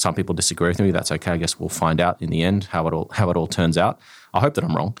 Some people disagree with me. That's okay. I guess we'll find out in the end how it all turns out. I hope that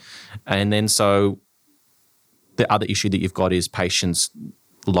I'm wrong. And then so the other issue that you've got is patients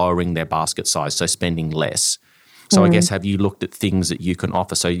lowering their basket size, so spending less. So I guess, have you looked at things that you can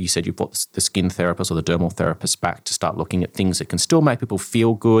offer? So you said you brought the skin therapist or the dermal therapist back to start looking at things that can still make people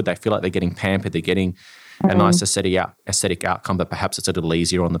feel good. They feel like they're getting pampered. They're getting a nice aesthetic outcome, but perhaps it's a little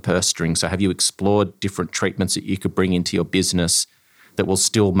easier on the purse string. So have you explored different treatments that you could bring into your business that will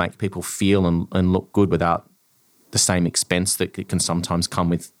still make people feel and look good without the same expense that can sometimes come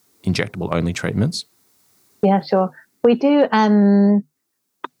with injectable-only treatments? Yeah, sure. We do,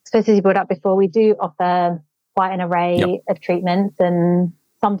 as you brought up before, we do offer quite an array of treatments, and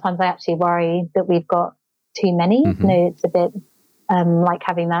sometimes I actually worry that we've got too many. You know, it's a bit like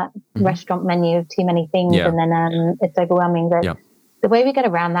having that restaurant menu of too many things, and then it's overwhelming. But the way we get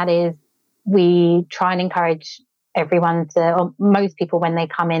around that is we try and encourage everyone to, or most people, when they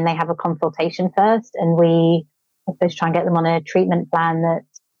come in, they have a consultation first, and we, I suppose, try and get them on a treatment plan that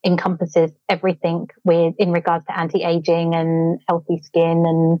encompasses everything in regards to anti-aging and healthy skin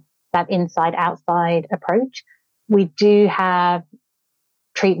and that inside-outside approach. We do have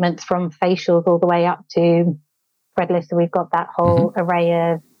treatments from facials all the way up to threadless, so we've got that whole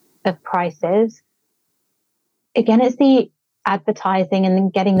array of prices. Again, it's the advertising and then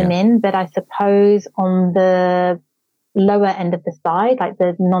getting them in, but I suppose on the lower end of the side, like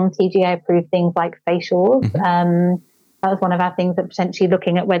the non-TGA approved things like facials, that was one of our things that potentially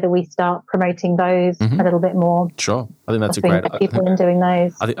looking at whether we start promoting those a little bit more. Sure. I think that's a great people in doing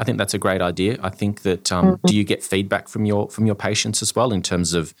those. I think that's a great idea. I think that do you get feedback from your patients as well in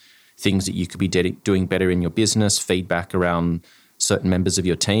terms of things that you could be doing better in your business, feedback around certain members of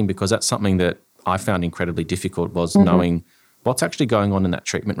your team? Because that's something that I found incredibly difficult was knowing what's actually going on in that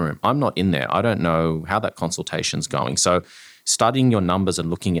treatment room. I'm not in there. I don't know how that consultation's going. So studying your numbers and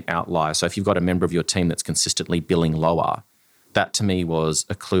looking at outliers. So if you've got a member of your team that's consistently billing lower, that to me was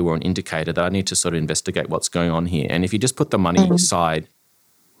a clue or an indicator that I need to sort of investigate what's going on here. And if you just put the money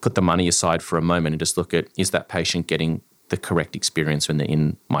aside for a moment and just look at, is that patient getting the correct experience when they're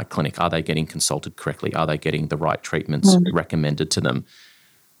in my clinic? Are they getting consulted correctly? Are they getting the right treatments recommended to them?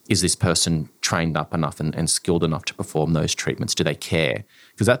 Is this person trained up enough and skilled enough to perform those treatments? Do they care?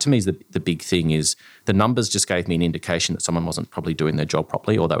 Because that to me is the big thing is the numbers just gave me an indication that someone wasn't probably doing their job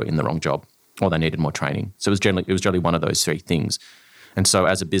properly, or they were in the wrong job, or they needed more training. So it was generally one of those three things. And so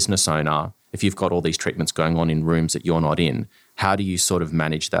as a business owner, if you've got all these treatments going on in rooms that you're not in, how do you sort of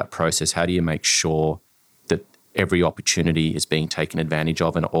manage that process? How do you make sure that every opportunity is being taken advantage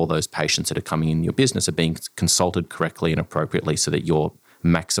of and all those patients that are coming in your business are being consulted correctly and appropriately so that you're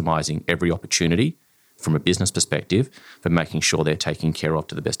maximizing every opportunity from a business perspective, but making sure they're taken care of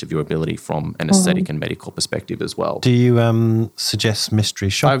to the best of your ability from an aesthetic and medical perspective as well. Do you suggest mystery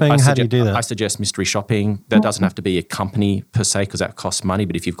shopping? How do you do that? I suggest mystery shopping. That doesn't have to be a company per se because that costs money,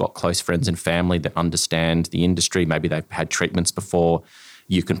 but if you've got close friends and family that understand the industry, maybe they've had treatments before,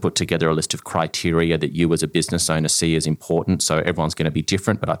 you can put together a list of criteria that you as a business owner see as important. So everyone's going to be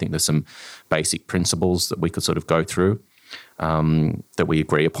different, but I think there's some basic principles that we could sort of go through. That we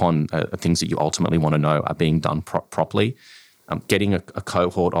agree upon are things that you ultimately want to know are being done properly. Getting a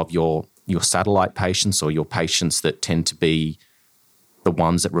cohort of your satellite patients or your patients that tend to be the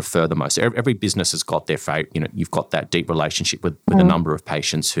ones that refer the most. Every business has got their you've got that deep relationship with a number of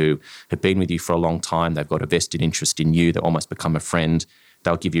patients who have been with you for a long time. They've got a vested interest in you. They almost become a friend.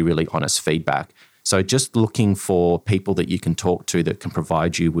 They'll give you really honest feedback. So just looking for people that you can talk to that can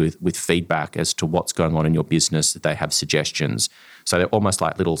provide you with feedback as to what's going on in your business, that they have suggestions. So they're almost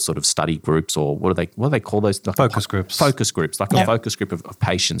like little sort of study groups, or what do they call those? Like focus groups. Focus groups, like a focus group of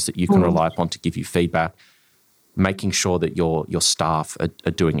patients that you can rely upon to give you feedback, making sure that your staff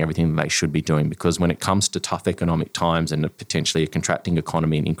are doing everything that they should be doing. Because when it comes to tough economic times and potentially a contracting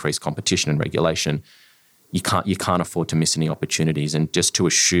economy and increased competition and regulation, you can't afford to miss any opportunities, and just to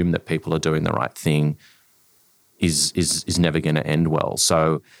assume that people are doing the right thing is never going to end well.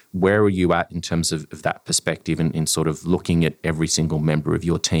 So where are you at in terms of that perspective and in sort of looking at every single member of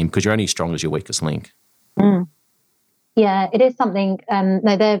your team? Because you're only as strong as your weakest link. Yeah, it is something.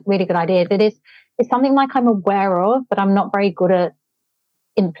 No, they're really good ideas. It's something like I'm aware of, but I'm not very good at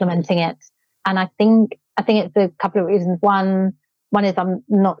implementing it. And I think it's a couple of reasons. One is I'm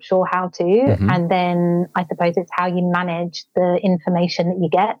not sure how to, and then I suppose it's how you manage the information that you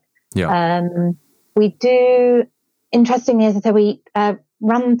get. Yeah. We do, interestingly, as I said, we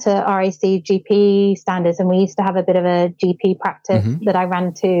run to RAC GP standards, and we used to have a bit of a GP practice that I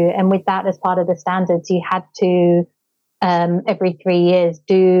ran to. And with that, as part of the standards, you had to, every 3 years,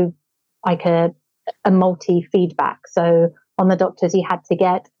 do like a multi-feedback. So on the doctors, you had to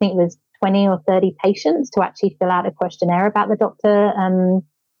get, I think it was 20 or 30 patients to actually fill out a questionnaire about the doctor.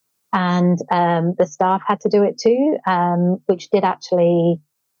 And the staff had to do it too, which did actually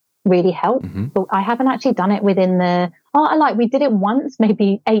really help. But I haven't actually done it within we did it once,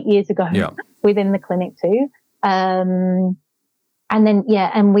 maybe 8 years ago within the clinic too. And then,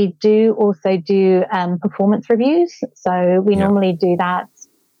 and we do also do performance reviews. So we normally do that,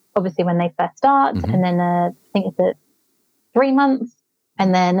 obviously, when they first start, and then I think it's at 3 months,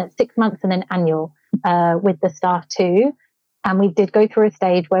 and then 6 months, and then annual with the staff too. And we did go through a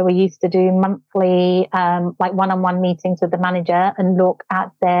stage where we used to do monthly, like one-on-one meetings with the manager and look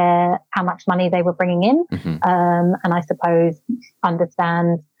at how much money they were bringing in, and I suppose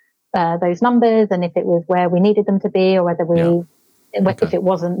understand those numbers and if it was where we needed them to be, or whether if it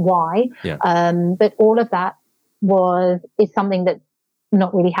wasn't, why. But all of that is something that's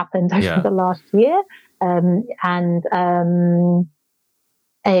not really happened over the last year, and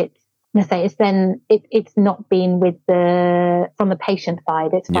let's say it's not been from the patient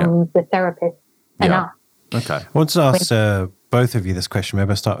side, it's from the therapist and us. Okay. I want to ask both of you this question. Maybe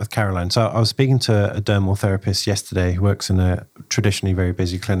I'll start with Caroline. So I was speaking to a dermal therapist yesterday who works in a traditionally very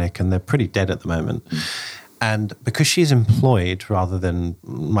busy clinic, and they're pretty dead at the moment. And because she's employed rather than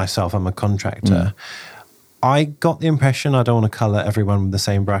myself, I'm a contractor, I got the impression, I don't want to colour everyone with the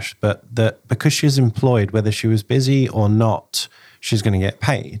same brush, but that because she's employed, whether she was busy or not, she's going to get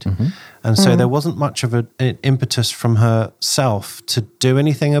paid. And so there wasn't much of an impetus from herself to do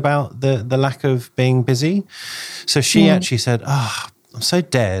anything about the lack of being busy. So she actually said, I'm so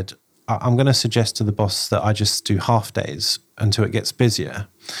dead, I'm going to suggest to the boss that I just do half days until it gets busier.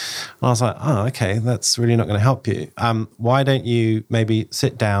 And I was like, okay, that's really not going to help you. Why don't you maybe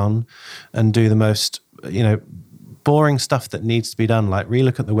sit down and do the most, boring stuff that needs to be done, like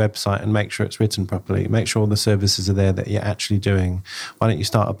relook at the website and make sure it's written properly, make sure all the services are there that you're actually doing. Why don't you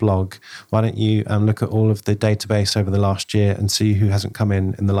start a blog? Why don't you look at all of the database over the last year and see who hasn't come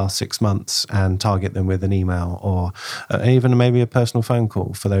in the last 6 months and target them with an email or even maybe a personal phone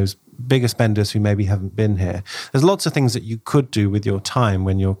call for those bigger spenders who maybe haven't been here. There's lots of things that you could do with your time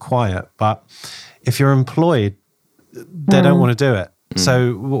when you're quiet, but if you're employed, they don't want to do it.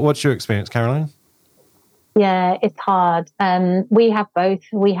 So what's your experience, Caroline? Yeah, it's hard. We have both.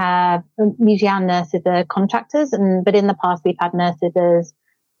 We have, usually our nurses are contractors, but in the past we've had nurses as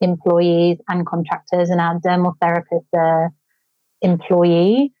employees and contractors, and our dermal therapists are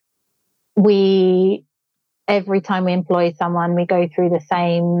employee. Every time we employ someone, we go through the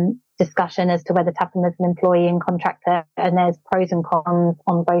same discussion as to whether to have them as an employee and contractor, and there's pros and cons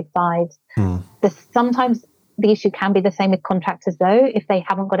on both sides. Sometimes the issue can be the same with contractors, though. If they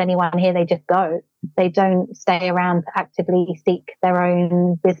haven't got anyone here, they just go. They don't stay around to actively seek their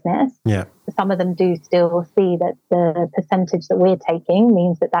own business. Yeah. Some of them do still see that the percentage that we're taking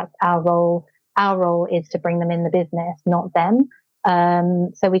means that that's our role. Our role is to bring them in the business, not them.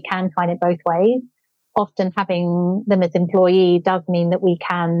 So we can find it both ways. Often having them as employee does mean that we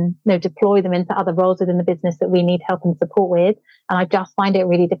can deploy them into other roles within the business that we need help and support with. And I just find it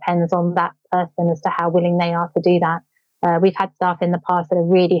really depends on that person as to how willing they are to do that. We've had staff in the past that are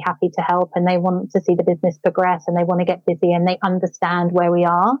really happy to help, and they want to see the business progress, and they want to get busy, and they understand where we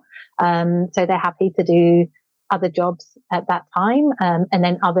are. So they're happy to do other jobs at that time. And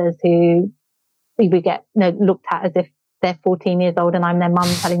then others who we get looked at as if they're 14 years old and I'm their mum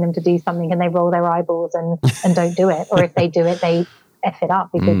telling them to do something, and they roll their eyeballs and don't do it. Or if they do it, they F it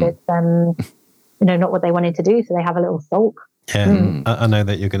up because it's not what they wanted to do. So they have a little sulk. Yeah, I know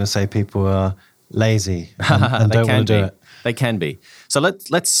that you're going to say people are lazy and don't want to do it. They can be. So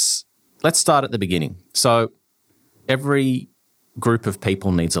let's start at the beginning. So every group of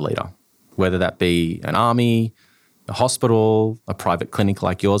people needs a leader, whether that be an army, a hospital, a private clinic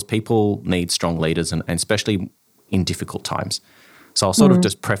like yours. People need strong leaders, and especially in difficult times. So I'll sort of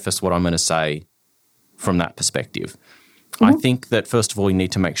just preface what I'm going to say from that perspective. I think that first of all, you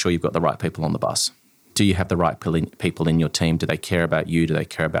need to make sure you've got the right people on the bus. Do you have the right people in your team? Do they care about you? Do they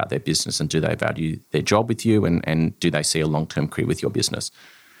care about their business? And do they value their job with you? And do they see a long-term career with your business?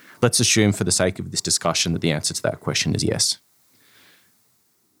 Let's assume for the sake of this discussion that the answer to that question is yes.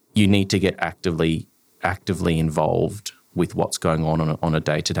 You need to get actively involved with what's going on a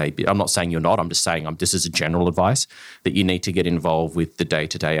day-to-day. I'm not saying you're not. I'm just saying this is a general advice that you need to get involved with the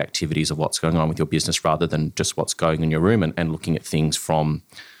day-to-day activities of what's going on with your business rather than just what's going on in your room and looking at things from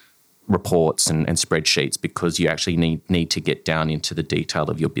reports and spreadsheets, because you actually need to get down into the detail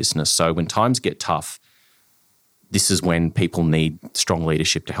of your business. So when times get tough, this is when people need strong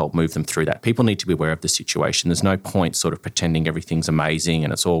leadership to help move them through that. People need to be aware of the situation. There's no point sort of pretending everything's amazing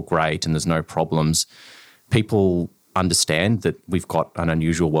and it's all great and there's no problems. People understand that we've got an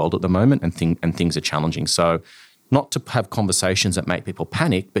unusual world at the moment and things are challenging. So not to have conversations that make people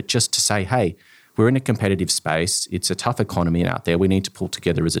panic, but just to say, hey, we're in a competitive space. It's a tough economy out there. We need to pull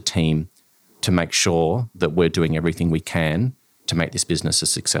together as a team to make sure that we're doing everything we can to make this business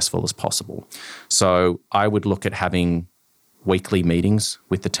as successful as possible. So I would look at having weekly meetings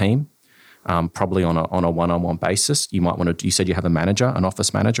with the team, probably on a one-on-one basis. You might want to, you said you have a manager, an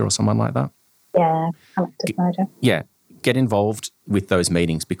office manager or someone like that? Yeah, I'm an office manager. Yeah. Get involved with those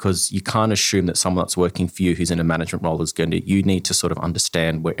meetings, because you can't assume that someone that's working for you who's in a management role is going to, you need to sort of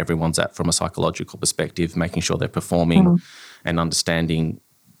understand where everyone's at from a psychological perspective, making sure they're performing and understanding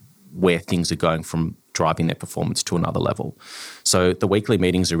where things are going from driving their performance to another level. So the weekly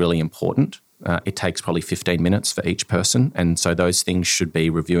meetings are really important. It takes probably 15 minutes for each person. And so those things should be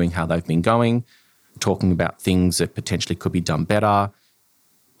reviewing how they've been going, talking about things that potentially could be done better,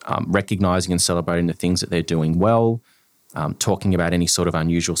 recognising and celebrating the things that they're doing well, talking about any sort of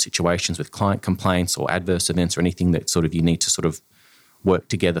unusual situations with client complaints or adverse events or anything that sort of you need to sort of work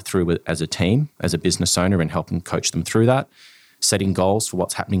together through as a team, as a business owner, and helping coach them through that. Setting goals for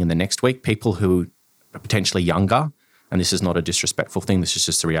what's happening in the next week. People who are potentially younger, and this is not a disrespectful thing, this is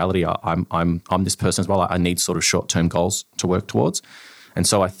just the reality. I'm this person as well. I need sort of short-term goals to work towards. And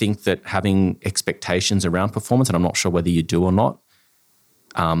so I think that having expectations around performance, and I'm not sure whether you do or not,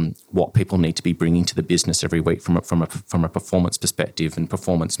 what people need to be bringing to the business every week from a performance perspective. And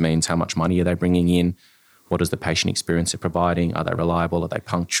performance means how much money are they bringing in? What is the patient experience they're providing? Are they reliable? Are they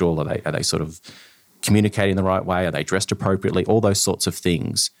punctual? Are they sort of communicating the right way? Are they dressed appropriately? All those sorts of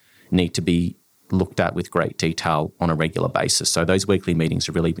things need to be looked at with great detail on a regular basis. So those weekly meetings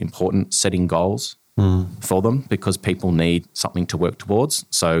are really important, setting goals for them, because people need something to work towards.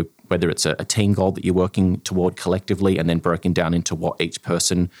 So whether it's a team goal that you're working toward collectively and then broken down into what each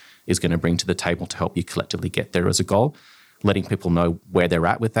person is going to bring to the table to help you collectively get there as a goal, letting people know where they're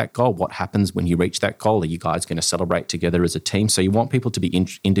at with that goal, what happens when you reach that goal. Are you guys going to celebrate together as a team? So you want people to be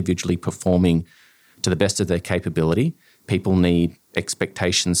individually performing to the best of their capability. People need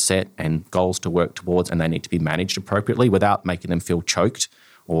expectations set and goals to work towards, and they need to be managed appropriately without making them feel choked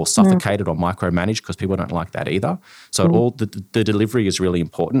or suffocated or micromanaged, because people don't like that either. So all the delivery is really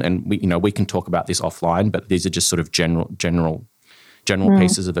important, and we can talk about this offline, but these are just sort of general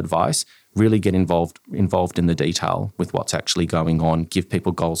pieces of advice. Really get involved in the detail with what's actually going on. Give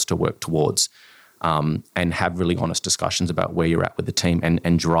people goals to work towards, and have really honest discussions about where you're at with the team,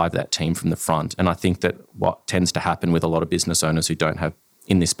 and drive that team from the front. And I think that what tends to happen with a lot of business owners who don't have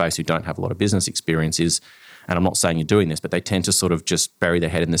a lot of business experience is, and I'm not saying you're doing this, but they tend to sort of just bury their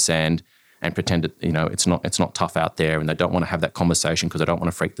head in the sand and pretend that, it's not tough out there, and they don't want to have that conversation because they don't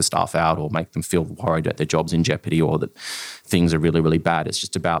want to freak the staff out or make them feel worried that their job's in jeopardy or that things are really, really bad. It's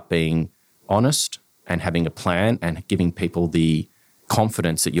just about being honest and having a plan and giving people the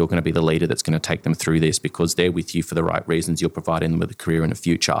confidence that you're going to be the leader that's going to take them through this, because they're with you for the right reasons. You're providing them with a career and a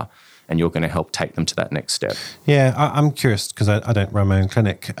future, and you're going to help take them to that next step. Yeah, I'm curious because I don't run my own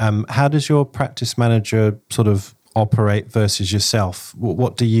clinic. How does your practice manager sort of operate versus yourself?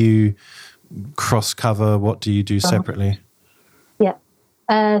 What do you cross cover? What do you do separately? Yeah.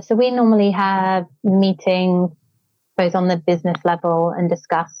 So we normally have meetings both on the business level and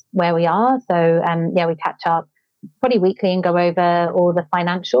discuss where we are. So we catch up probably weekly and go over all the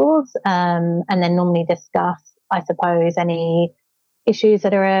financials, and then normally discuss, I suppose, any issues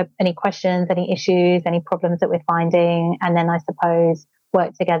that are, any questions, any issues, any problems that we're finding, and then I suppose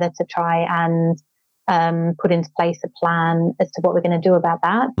work together to try and put into place a plan as to what we're going to do about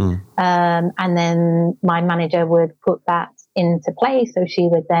that. And then my manager would put that into place. So she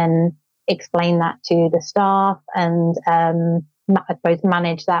would then explain that to the staff and I suppose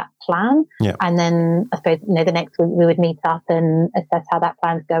manage that plan. Yeah. And then I suppose the next week we would meet up and assess how that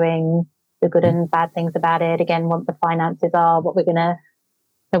plan's going, the good and bad things about it. Again, what the finances are,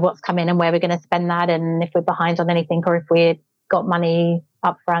 what's come in and where we're going to spend that, and if we're behind on anything or if we've got money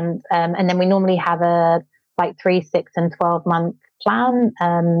up front. And then we normally have a 3, 6 and 12 month plan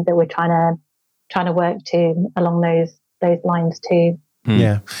that we're trying to work to along those lines too.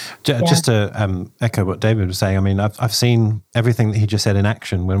 Yeah. Just to echo what David was saying, I mean, I've seen everything that he just said in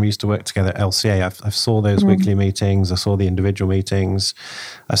action when we used to work together at LCA. I saw those weekly meetings. I saw the individual meetings.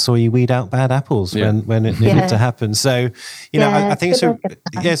 I saw you weed out bad apples when it needed to happen. So, I think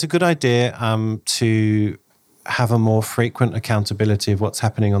it's a good idea to have a more frequent accountability of what's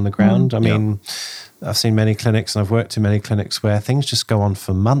happening on the ground. I mean, I've seen many clinics and I've worked in many clinics where things just go on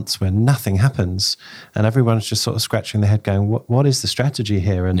for months where nothing happens and everyone's just sort of scratching their head going, what is the strategy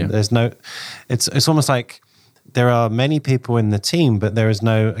here? And there's no, it's almost like there are many people in the team, but there is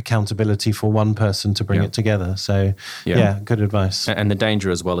no accountability for one person to bring it together. So good advice. And the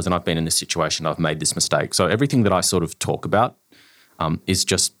danger as well is, and I've been in this situation, I've made this mistake. So everything that I sort of talk about is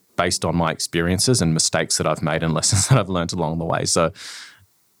just based on my experiences and mistakes that I've made and lessons that I've learned along the way. So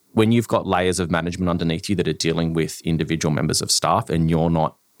when you've got layers of management underneath you that are dealing with individual members of staff and you're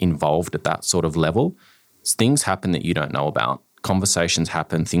not involved at that sort of level, things happen that you don't know about. Conversations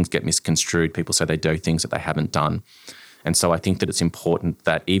happen, things get misconstrued, people say they do things that they haven't done. And so I think that it's important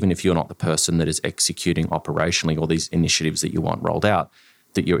that even if you're not the person that is executing operationally all these initiatives that you want rolled out,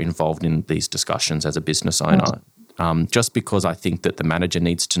 that you're involved in these discussions as a business owner. Just because I think that the manager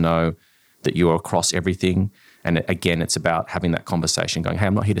needs to know that you're across everything. And again, it's about having that conversation going, hey,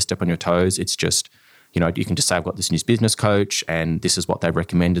 I'm not here to step on your toes. It's just, you can just say, I've got this new business coach and this is what they've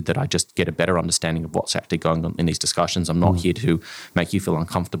recommended, that I just get a better understanding of what's actually going on in these discussions. I'm not here to make you feel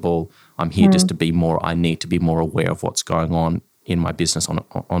uncomfortable. I'm here just to be more, I need to be more aware of what's going on in my business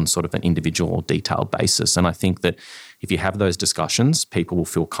on sort of an individual or detailed basis. And I think that if you have those discussions, people will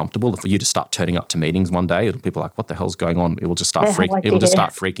feel comfortable. For you to start turning up to meetings one day, people are like, what the hell's going on? It will just start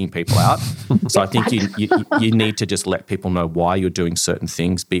freaking people out. So I think you need to just let people know why you're doing certain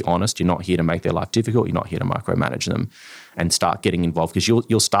things. Be honest. You're not here to make their life difficult. You're not here to micromanage them, and start getting involved, because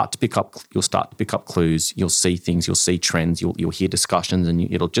you'll start to pick up clues. You'll see things. You'll see trends. You'll hear discussions, and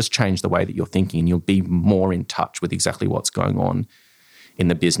it'll just change the way that you're thinking, and you'll be more in touch with exactly what's going on in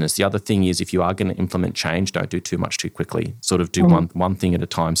the business. The other thing is, if you are going to implement change, don't do too much too quickly. Sort of do one thing at a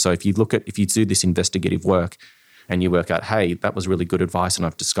time. So if you do this investigative work and you work out, hey, that was really good advice and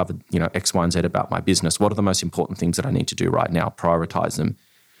I've discovered, X, Y, and Z about my business. What are the most important things that I need to do right now? Prioritize them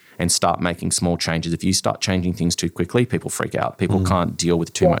and start making small changes. If you start changing things too quickly, people freak out. People can't deal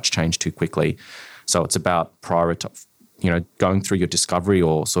with too much change too quickly. So it's about going through your discovery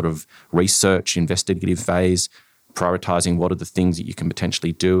or sort of research, investigative phase, prioritizing what are the things that you can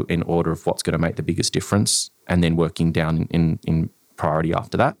potentially do in order of what's going to make the biggest difference, and then working down in priority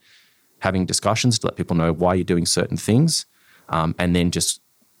after that. Having discussions to let people know why you're doing certain things, and then just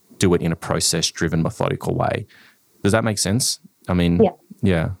do it in a process-driven, methodical way. Does that make sense? I mean,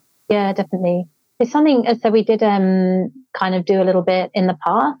 yeah. Yeah, definitely. It's something, so we did kind of do a little bit in the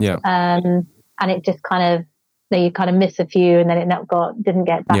past, and it just kind of, you kind of miss a few, and then it didn't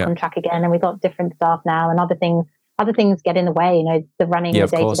get back on track again, and we got different staff now, and other things get in the way, the running the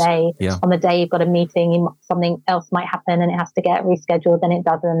day-to-day. Yeah. On the day you've got a meeting, something else might happen and it has to get rescheduled, then it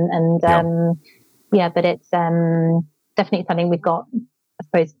doesn't. And but it's definitely something we've got, I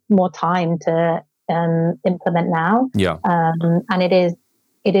suppose, more time to implement now. Yeah. And it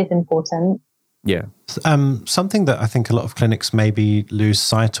is important. Yeah. Something that I think a lot of clinics maybe lose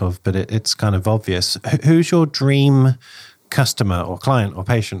sight of, but it's kind of obvious. Who's your dream customer or client or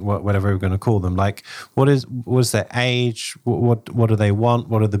patient, whatever we're going to call them? Like, what is their age? What do they want?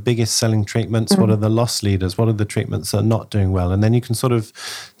 What are the biggest selling treatments? What are the loss leaders? What are the treatments that are not doing well? And then you can sort of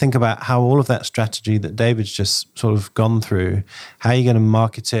think about how all of that strategy that David's just sort of gone through, how are you going to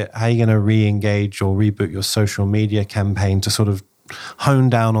market it? How are you going to re-engage or reboot your social media campaign to sort of hone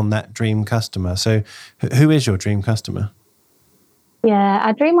down on that dream customer? So who is your dream customer? Yeah,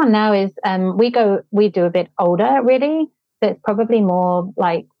 our dream one now is we do a bit older, really. So it's probably more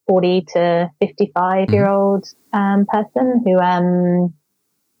like 40 to 55-year-old person who,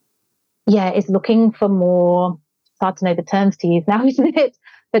 is looking for more, it's hard to know the terms to use now, isn't it?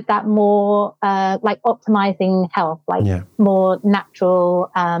 But that more like optimizing health, more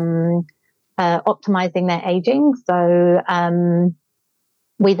natural, optimizing their aging. So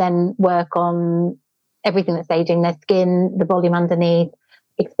we then work on everything that's aging, their skin, the volume underneath,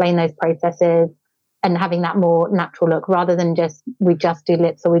 explain those processes, and having that more natural look rather than we just do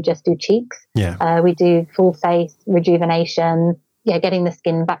lips or we just do cheeks. Yeah. We do full face rejuvenation, getting the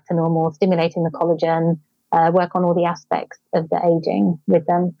skin back to normal, stimulating the collagen, work on all the aspects of the aging with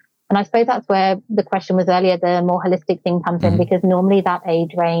them. And I suppose that's where the question was earlier, the more holistic thing comes in, because normally that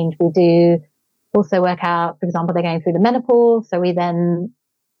age range, we do also work out, for example, they're going through the menopause, so we then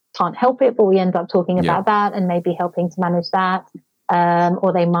can't help it, but we end up talking about that and maybe helping to manage that.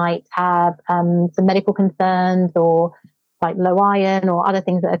 Or they might have some medical concerns or like low iron or other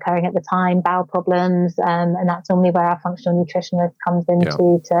things that are occurring at the time, bowel problems, and that's normally where our functional nutritionist comes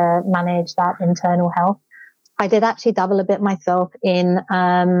into to manage that internal health. I did actually dabble a bit myself in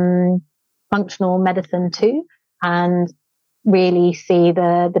functional medicine too, and really see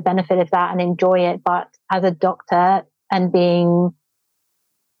the benefit of that and enjoy it. But as a doctor and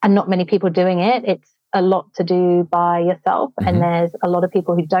not many people doing it, it's a lot to do by yourself, and there's a lot of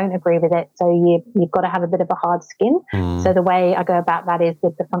people who don't agree with it, so you've got to have a bit of a hard skin. So the way I go about that is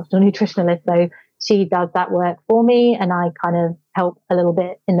with the functional nutritionalist. So she does that work for me, and I kind of help a little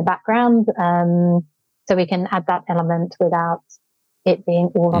bit in the background, so we can add that element without it being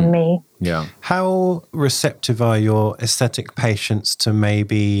all on me. Yeah. How receptive are your aesthetic patients to,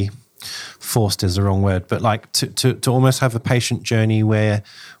 maybe forced is the wrong word, but like to almost have a patient journey where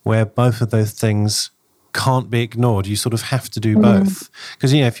both of those things can't be ignored? You sort of have to do both,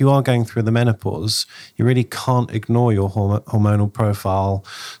 because if you are going through the menopause, you really can't ignore your hormonal profile,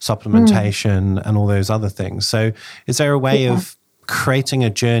 supplementation, and all those other things. So is there a way of creating a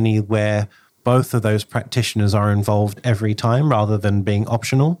journey where both of those practitioners are involved every time rather than being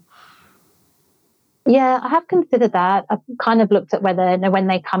optional? Yeah, I have considered that. I've kind of looked at whether when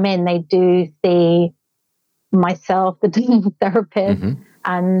they come in, they do see myself, the dental therapist,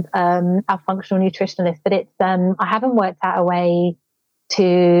 and our functional nutritionalist. But it's I haven't worked out a way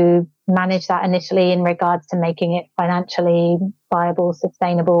to manage that initially in regards to making it financially viable,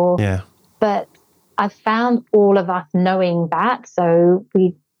 sustainable. Yeah. But I've found all of us knowing that. So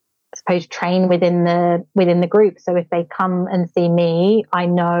we, I suppose, train within the group. So if they come and see me, I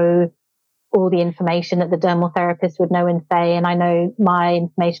know all the information that the dermal therapist would know and say, and I know my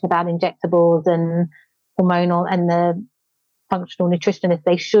information about injectables and hormonal and the functional nutritionist.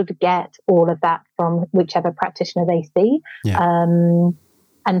 They should get all of that from whichever practitioner they see. Yeah.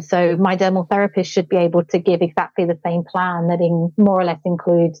 And so my dermal therapist should be able to give exactly the same plan that more or less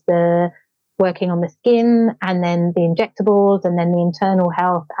includes the working on the skin and then the injectables and then the internal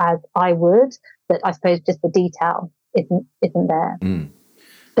health as I would, but I suppose just the detail isn't there.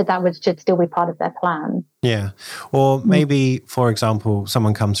 But that should still be part of their plan. Yeah. Or maybe, for example,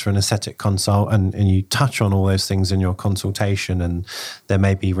 someone comes for an aesthetic consult and you touch on all those things in your consultation and they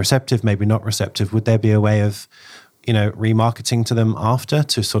may be receptive, maybe not receptive. Would there be a way of, remarketing to them after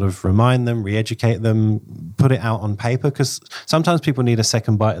to sort of remind them, re-educate them, put it out on paper? Because sometimes people need a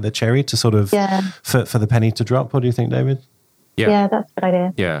second bite of the cherry to sort of, for the penny to drop. What do you think, David? Yeah, that's a good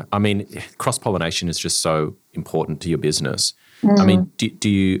idea. Yeah. I mean, cross-pollination is just so important to your business. I mean, do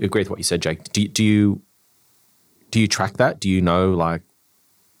you agree with what you said, Jake? Do you track that? Do you know like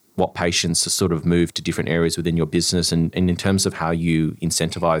what patients are sort of moved to different areas within your business? And in terms of how you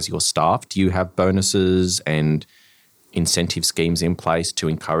incentivize your staff, do you have bonuses and incentive schemes in place to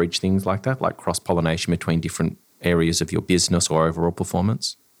encourage things like that, like cross-pollination between different areas of your business or overall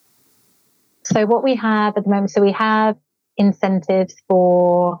performance? So what we have at the moment, we have incentives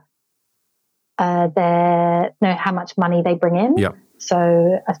for how much money they bring in. Yeah.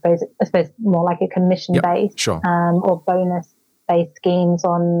 So I suppose more like a commission based, sure. Or bonus based schemes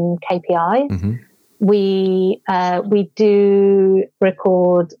on KPIs. Mm-hmm. We do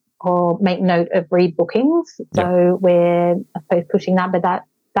record or make note of rebookings. So we're, I suppose, pushing that, but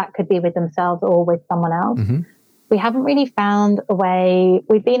that could be with themselves or with someone else. Mm-hmm. We haven't really found a way.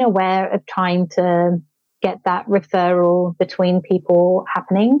 We've been aware of trying to get that referral between people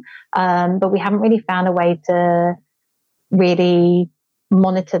happening, but we haven't really found a way to really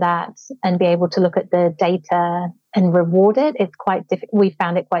monitor that and be able to look at the data and reward it. It's quite difficult. We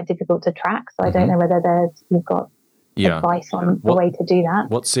found it quite difficult to track. So I don't know whether you've got advice on the way to do that.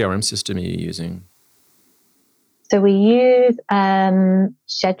 What CRM system are you using? So we use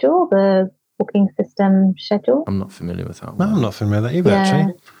Schedule, the booking system Schedule. I'm not familiar with that one. No, I'm not familiar with that either,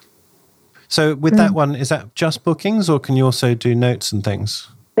 actually. So with that one, is that just bookings or can you also do notes and things?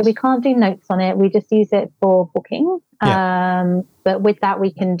 So we can't do notes on it. We just use it for booking. But with that,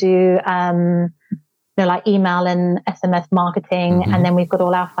 we can do like email and SMS marketing. And then we've got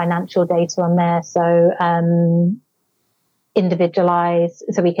all our financial data on there. So individualize,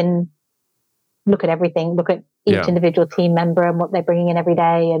 so we can look at everything, look at each individual team member and what they're bringing in every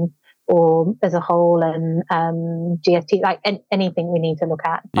day or as a whole, and GST, like anything we need to look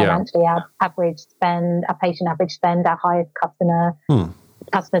at financially, our average spend, our patient average spend, our highest customer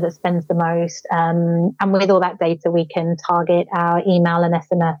that spends the most. And with all that data, we can target our email and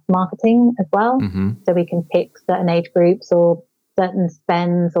SMS marketing as well. So we can pick certain age groups or certain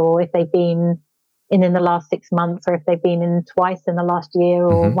spends, or if they've been in the last 6 months, or if they've been in twice in the last year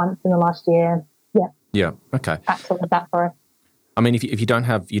or once in the last year. Yeah. Okay. That's all of that for us. I mean, if you don't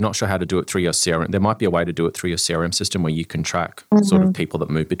have, you're not sure how to do it through your CRM, there might be a way to do it through your CRM system where you can track sort of people that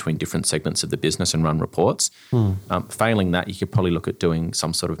move between different segments of the business and run reports. Failing that, you could probably look at doing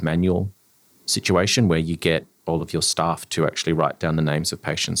some sort of manual situation where you get all of your staff to actually write down the names of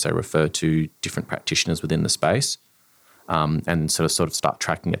patients they refer to different practitioners within the space. And sort of start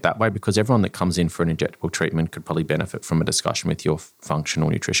tracking it that way, because everyone that comes in for an injectable treatment could probably benefit from a discussion with your functional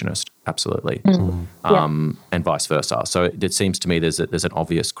nutritionist. Absolutely. And vice versa. So it seems to me there's an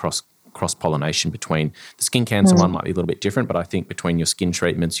obvious cross-pollination between the skin cancer one might be a little bit different, but I think between your skin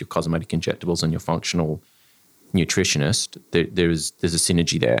treatments, your cosmetic injectables and your functional nutritionist, there's a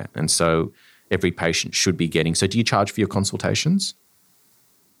synergy there. And so every patient should be getting. So do you charge for your consultations?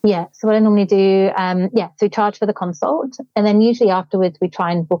 Yeah, so what I normally do, so we charge for the consult, and then usually afterwards we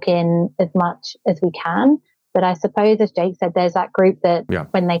try and book in as much as we can. But I suppose, as Jake said, there's that group that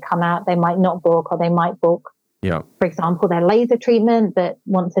when they come out, they might not book, or they might book, for example, their laser treatment, but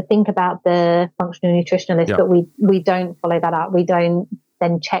want to think about the functional nutritionalist, but we don't follow that up. We don't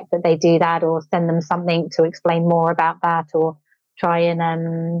then check that they do that or send them something to explain more about that or try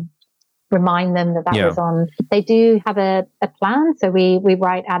and remind them that was on. They do have a plan, so we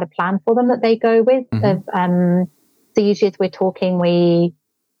write out a plan for them that they go with. So usually as we're talking, we,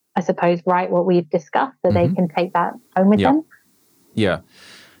 I suppose, write what we've discussed so they can take that home with them. Yeah.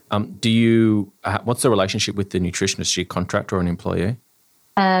 Do you? What's the relationship with the nutritionist? Is she a contractor or an employee?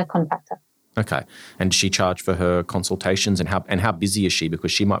 Contractor. Okay. And does she charge for her consultations, and how busy is she?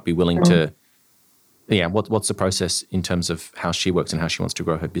 Because she might be willing to Yeah, what's the process in terms of how she works and how she wants to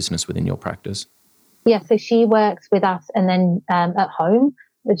grow her business within your practice? Yeah, so she works with us and then at home,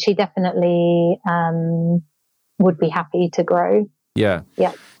 but she definitely would be happy to grow. Yeah.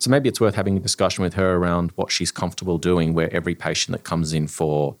 Yeah. So maybe it's worth having a discussion with her around what she's comfortable doing, where every patient that comes in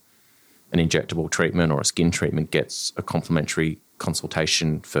for an injectable treatment or a skin treatment gets a complimentary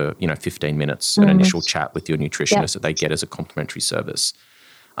consultation for 15 minutes, an initial chat with your nutritionist that they get as a complimentary service.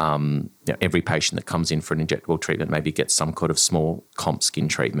 Every patient that comes in for an injectable treatment maybe gets some kind of small comp skin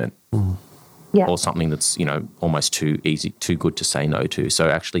treatment. Or something that's, almost too good to say no to. So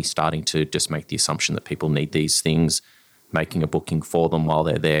actually starting to just make the assumption that people need these things, making a booking for them while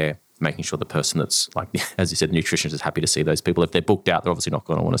they're there, making sure the person that's, like, as you said, the nutritionist is happy to see those people. If they're booked out, they're obviously not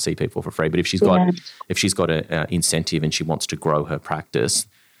going to want to see people for free. But if she's got an incentive and she wants to grow her practice,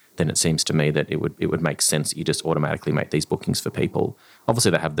 then it seems to me that it would make sense that you just automatically make these bookings for people.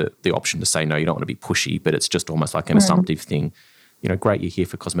 Obviously, they have the option to say no. You don't want to be pushy, but it's just almost like an assumptive thing. Great, you're here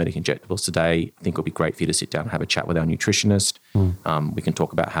for cosmetic injectables today. I think it'll be great for you to sit down and have a chat with our nutritionist. We can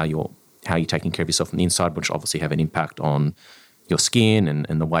talk about how you're taking care of yourself from the inside, which obviously have an impact on your skin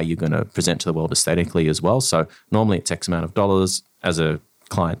and the way you're going to present to the world aesthetically as well. So normally it's X amount of dollars. As a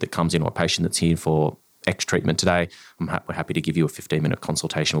client that comes in or a patient that's here for X treatment today, we're happy to give you a 15-minute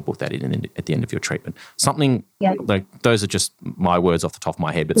consultation. We'll book that in at the end of your treatment. Something like those are just my words off the top of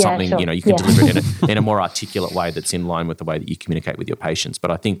my head, but something you can deliver it in a more articulate way that's in line with the way that you communicate with your patients. But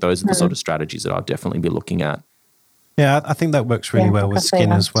I think those are the sort of strategies that I'd definitely be looking at. Yeah, I think that works really well with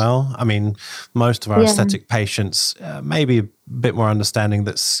skin as well. I mean, most of our aesthetic patients maybe a bit more understanding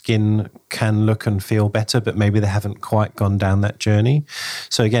that skin can look and feel better, but maybe they haven't quite gone down that journey.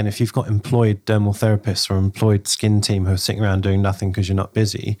 So again, if you've got employed dermal therapists or employed skin team who are sitting around doing nothing because you're not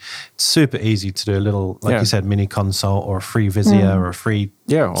busy, it's super easy to do a little, like you said, mini consult or a free Visia or a free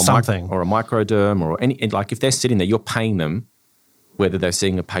or something. Or a microderm or any, like if they're sitting there, you're paying them whether they're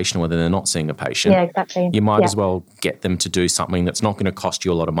seeing a patient or whether they're not seeing a patient. Yeah, exactly. You might as well get them to do something that's not going to cost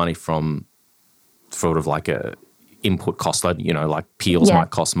you a lot of money from sort of like a input cost, like peels might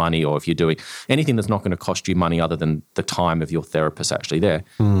cost money, or if you're doing anything that's not going to cost you money other than the time of your therapist actually there,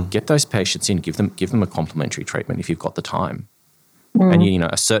 get those patients in, give them a complimentary treatment if you've got the time. And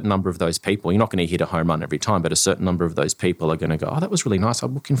a certain number of those people, you're not going to hit a home run every time, but a certain number of those people are going to go, oh, that was really nice, I'll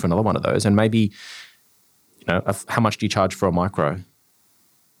book in for another one of those. And maybe, how much do you charge for a micro?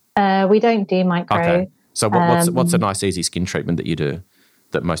 We don't do micro. Okay. So what's a nice easy skin treatment that you do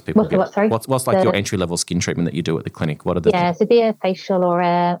that most people get? What's like your entry level skin treatment that you do at the clinic? What are the so be a facial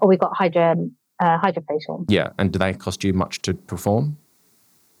or we've got hydrofacial. Yeah, and do they cost you much to perform?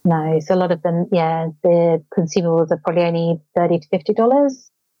 No, so a lot of them, the consumables are probably only $30 to $50.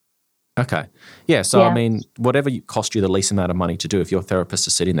 Okay. Yeah. So, I mean, whatever cost you the least amount of money to do, if your therapist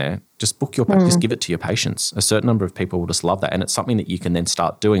is sitting there, just book your just give it to your patients. A certain number of people will just love that. And it's something that you can then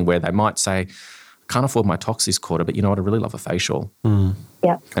start doing where they might say, I can't afford my tox this quarter, but you know what, I really love a facial.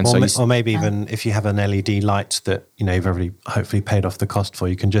 Yeah. And or maybe even if you have an LED light that, you've already hopefully paid off the cost for,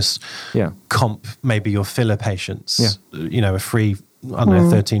 you can just comp maybe your filler patients, a free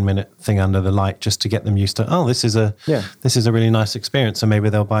 13-minute thing under the light just to get them used to, this is a really nice experience. So maybe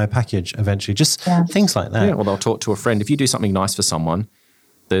they'll buy a package eventually, just things like that. Yeah, well, they'll talk to a friend. If you do something nice for someone,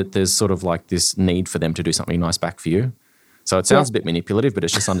 there's sort of like this need for them to do something nice back for you. So it sounds a bit manipulative, but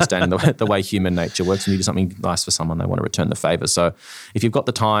it's just understanding the way human nature works. When you do something nice for someone, they want to return the favor. So if you've got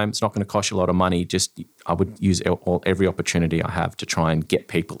the time, it's not going to cost you a lot of money. I would use every opportunity I have to try and get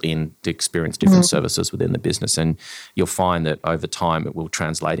people in to experience different services within the business. And you'll find that over time, it will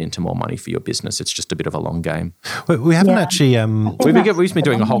translate into more money for your business. It's just a bit of a long game. We haven't actually... We've been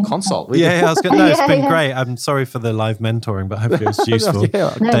doing a whole consult. It's been great. I'm sorry for the live mentoring, but hopefully it was useful.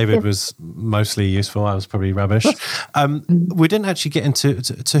 David was mostly useful. I was probably rubbish. We didn't actually get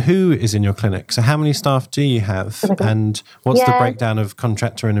into who is in your clinic. So how many staff do you have? And what's the breakdown of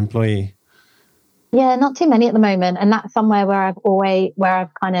contractor and employee? Yeah, not too many at the moment. And that's somewhere where you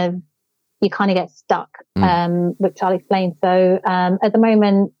kind of get stuck, which I'll explain. So at the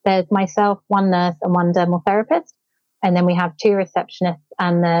moment, there's myself, one nurse and one dermal therapist. And then we have 2 receptionists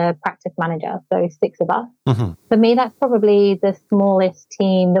and the practice manager. So 6 of us. For me, that's probably the smallest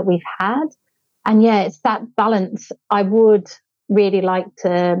team that we've had. And it's that balance. I would really like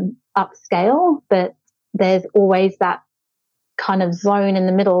to upscale, but there's always that kind of zone in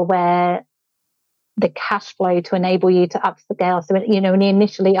the middle where the cash flow to enable you to upscale. So, when you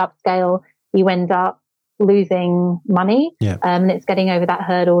initially upscale, you end up losing money. And it's getting over that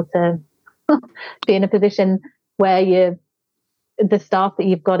hurdle to be in a position where the staff that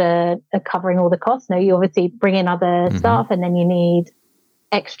you've got are covering all the costs. No, you obviously bring in other staff and then you need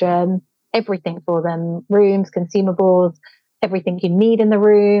extra everything for them, rooms, consumables, everything you need in the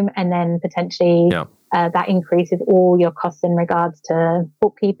room, and then potentially that increases all your costs in regards to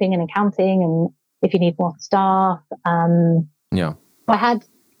bookkeeping and accounting, and if you need more staff. I had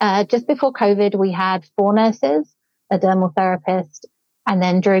just before COVID, we had 4 nurses, a dermal therapist, and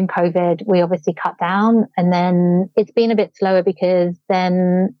then during COVID, we obviously cut down, and then it's been a bit slower because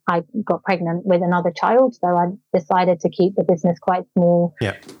then I got pregnant with another child. So I decided to keep the business quite small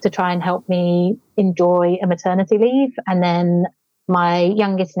to try and help me enjoy a maternity leave. And then my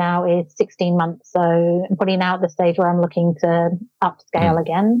youngest now is 16 months. So I'm probably now at the stage where I'm looking to upscale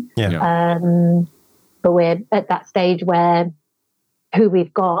again. But we're at that stage where who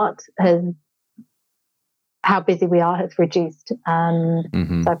we've got how busy we are has reduced. So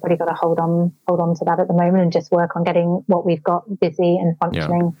I've probably got to hold on to that at the moment and just work on getting what we've got busy and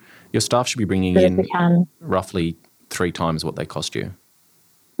functioning. Your staff should be bringing in roughly 3 times what they cost you.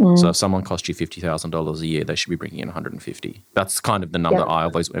 So if someone costs you $50,000 a year, they should be bringing in 150. That's kind of the number I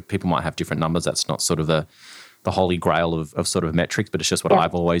always, people might have different numbers. That's not sort of the holy grail of sort of metrics, but it's just what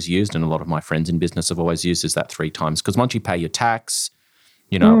I've always used, and a lot of my friends in business have always used, is that 3 times. Because once you pay your tax,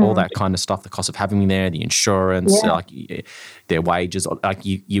 all that kind of stuff, the cost of having me there, the insurance, like their wages, like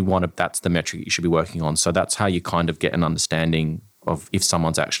you want to, that's the metric you should be working on. So that's how you kind of get an understanding of if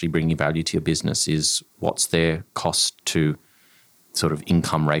someone's actually bringing value to your business, is what's their cost to sort of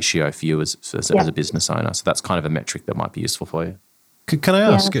income ratio for you as a business owner. So that's kind of a metric that might be useful for you. Can I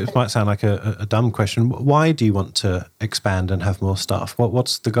ask, it might sound like a dumb question, why do you want to expand and have more staff?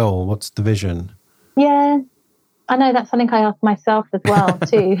 What's the goal? What's the vision? Yeah, I know that's something I ask myself as well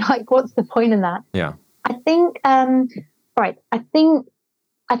too. Like, what's the point in that? Yeah. I think, I think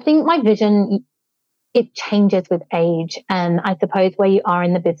my vision, it changes with age, and I suppose where you are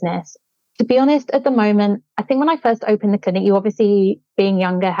in the business. To be honest, at the moment, I think when I first opened the clinic, you obviously, being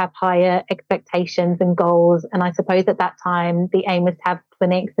younger, have higher expectations and goals. And I suppose at that time, the aim was to have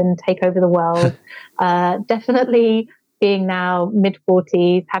clinics and take over the world. Definitely being now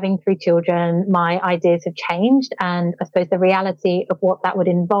mid-40s, having 3 children, my ideas have changed. And I suppose the reality of what that would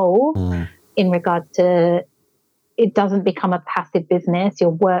involve in regards to, it doesn't become a passive business.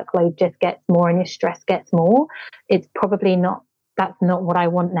 Your workload just gets more and your stress gets more. It's probably not, that's not what I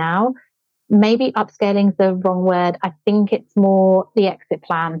want now. Maybe upscaling is the wrong word. I think it's more the exit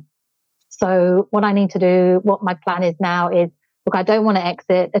plan. So what I need to do, what my plan is now is, look, I don't want to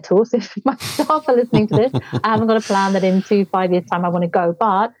exit at all. So if my staff are listening to this, I haven't got a plan that in 2-5 years' time I want to go,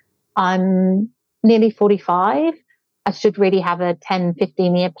 but I'm nearly 45. I should really have a 10,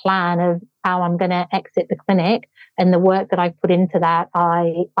 15-year plan of how I'm going to exit the clinic, and the work that I put into that,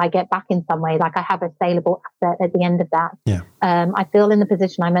 I get back in some way. Like, I have a saleable asset at the end of that. I feel in the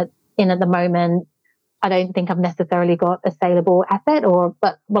position I'm in at the moment, I don't think I've necessarily got a saleable asset,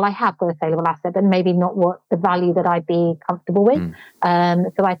 I have got a saleable asset, but maybe not what the value that I'd be comfortable with.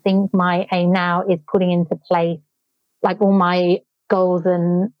 So I think my aim now is putting into place, like, all my goals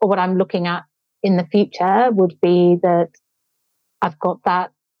or what I'm looking at in the future would be that I've got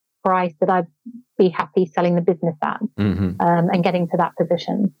that price that I'd be happy selling the business at, and getting to that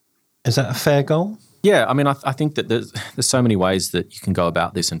position. Is that a fair goal? Yeah, I mean, I think that there's so many ways that you can go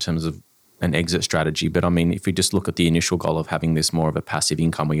about this in terms of an exit strategy. But I mean, if we just look at the initial goal of having this more of a passive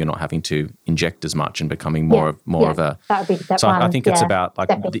income where you're not having to inject as much and becoming more of a. That would be step so one. I think it's about like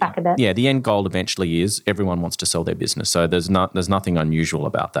the end goal eventually is everyone wants to sell their business. So there's nothing unusual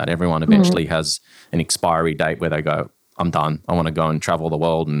about that. Everyone eventually has an expiry date where they go, I'm done. I want to go and travel the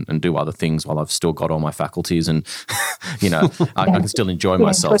world and do other things while I've still got all my faculties and, I can still enjoy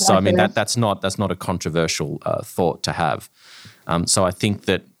myself. So, I mean, that's not a controversial thought to have. So I think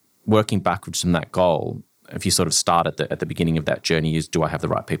that working backwards from that goal, if you sort of start at the beginning of that journey, is, do I have the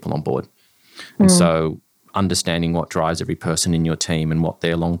right people on board? And so understanding what drives every person in your team and what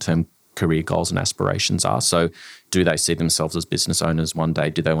their long-term career goals and aspirations are. So do they see themselves as business owners one day?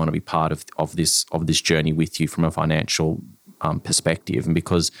 Do they want to be part of this journey with you from a financial perspective? And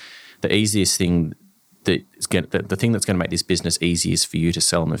because the easiest thing the thing that's going to make this business easiest for you to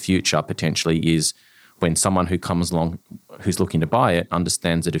sell in the future potentially is when someone who comes along who's looking to buy it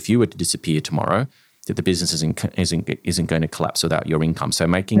understands that if you were to disappear tomorrow, that the business isn't going to collapse without your income. So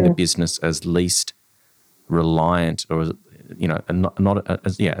making the business as least reliant, or as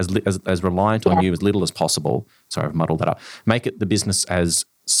reliant on you as little as possible. Sorry, I've muddled that up. Make it the business as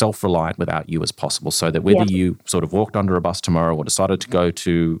self-reliant without you as possible, so that whether you sort of walked under a bus tomorrow or decided to go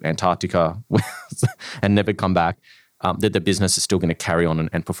to Antarctica and never come back, that the business is still going to carry on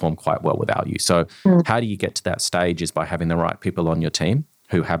and perform quite well without you. So how do you get to that stage is by having the right people on your team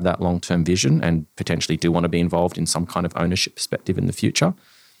who have that long-term vision and potentially do want to be involved in some kind of ownership perspective in the future.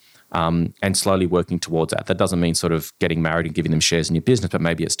 and slowly working towards that. That doesn't mean sort of getting married and giving them shares in your business, but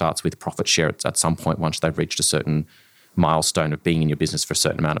maybe it starts with profit share at some point once they've reached a certain milestone of being in your business for a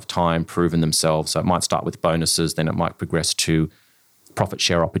certain amount of time, proven themselves. So it might start with bonuses, then it might progress to profit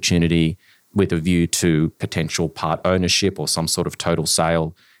share opportunity with a view to potential part ownership or some sort of total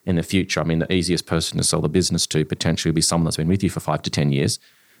sale in the future. I mean, the easiest person to sell the business to potentially be someone that's been with you for 5 to 10 years,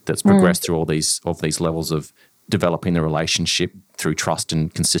 that's progressed through all these levels of developing the relationship through trust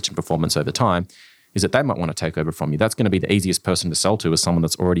and consistent performance over time, is that they might want to take over from you. That's going to be the easiest person to sell to, is someone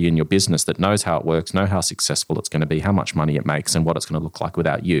that's already in your business, that knows how it works, know how successful it's going to be, how much money it makes, and what it's going to look like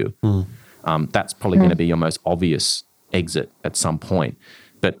without you. That's probably going to be your most obvious exit at some point.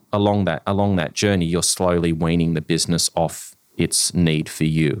 But along that journey, you're slowly weaning the business off its need for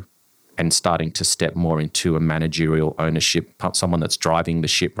you and starting to step more into a managerial ownership, someone that's driving the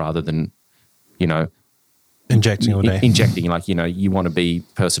ship rather than, injecting all day. Injecting, you want to be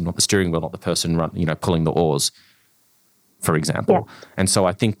the person on the steering wheel, not the person pulling the oars, for example. Yeah. And so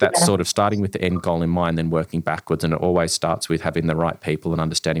I think that's sort of starting with the end goal in mind, then working backwards. And it always starts with having the right people and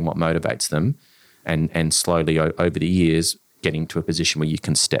understanding what motivates them, and slowly over the years getting to a position where you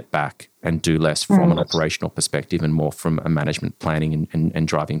can step back and do less from an operational perspective and more from a management planning and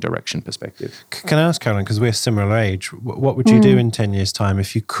driving direction perspective. Can I ask, Caroline, because we're similar age, what would you do in 10 years' time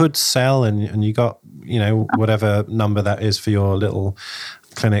if you could sell and you got, whatever number that is for your little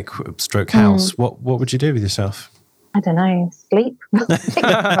clinic stroke house, what would you do with yourself? I don't know, sleep.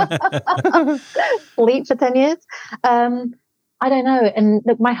 Sleep for 10 years. I don't know. And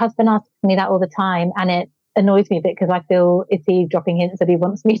look, my husband asks me that all the time, and it annoys me a bit because I feel, is he dropping hints that he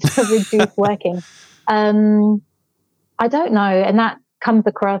wants me to reduce working? I don't know. And that comes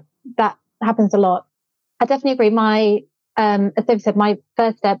across, that happens a lot. I definitely agree. As David said, my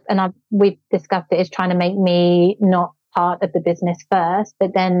first step, and we've discussed it, is trying to make me not part of the business first.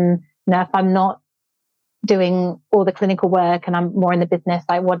 But then, if I'm not doing all the clinical work and I'm more in the business,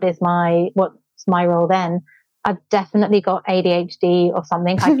 like what's my role then? I've definitely got ADHD or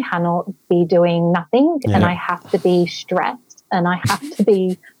something. I cannot be doing nothing, and I have to be stressed, and I have to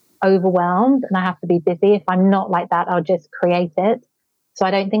be overwhelmed, and I have to be busy. If I'm not like that, I'll just create it. So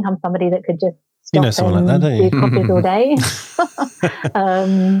I don't think I'm somebody that could just stop someone like that, don't you? Do coffees all day.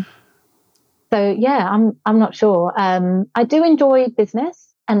 So yeah, I'm not sure. I do enjoy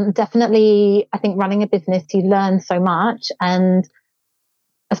business, and definitely I think running a business, you learn so much, and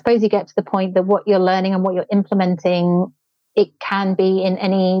I suppose you get to the point that what you're learning and what you're implementing, it can be in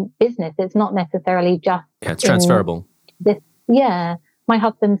any business. It's not necessarily just it's transferable. My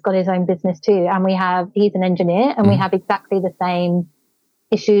husband's got his own business too, and he's an engineer, and we have exactly the same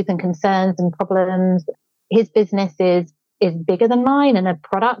issues and concerns and problems. His business is bigger than mine and a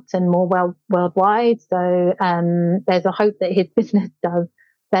product and more worldwide. So there's a hope that his business does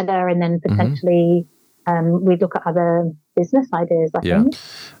better, and then potentially we look at other business ideas, I think.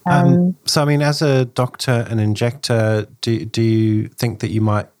 So, I mean, as a doctor and injector, do you think that you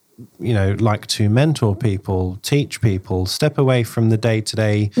might, like to mentor people, teach people, step away from the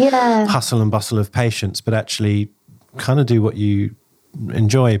day-to-day hustle and bustle of patients, but actually kind of do what you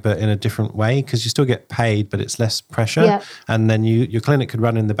enjoy, but in a different way? Because you still get paid, but it's less pressure. And then your clinic could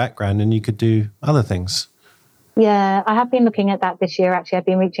run in the background and you could do other things. Yeah, I have been looking at that this year, actually. I've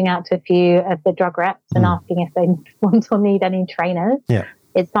been reaching out to a few of the drug reps and asking if they want or need any trainers. Yeah.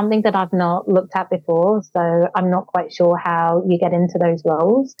 It's something that I've not looked at before, so I'm not quite sure how you get into those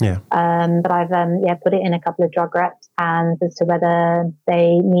roles. Yeah. But I've put it in a couple of drug reps hands as to whether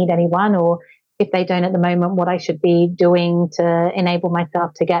they need anyone, or if they don't at the moment, what I should be doing to enable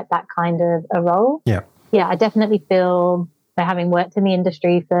myself to get that kind of a role. Yeah. Yeah, I definitely feel that having worked in the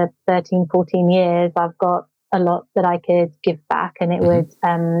industry for 13, 14 years, I've got a lot that I could give back, and it would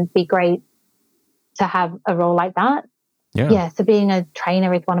be great to have a role like that. Yeah. So being a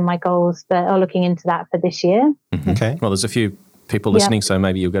trainer is one of my goals, or looking into that for this year. Okay. Well, there's a few people listening, so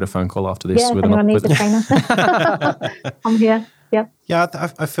maybe you'll get a phone call after this. Yeah, if anyone needs a trainer. I'm here. Yep. Yeah,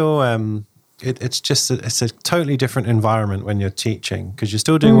 I feel it's a totally different environment when you're teaching, because you're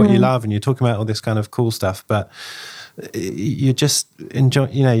still doing what you love and you're talking about all this kind of cool stuff, but you just enjoy,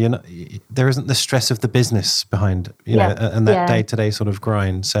 there isn't the stress of the business behind, and that day-to-day sort of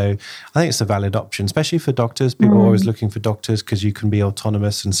grind. So I think it's a valid option, especially for doctors. People are always looking for doctors because you can be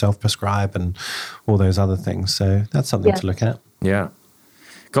autonomous and self-prescribe and all those other things. So that's something to look at. Yeah.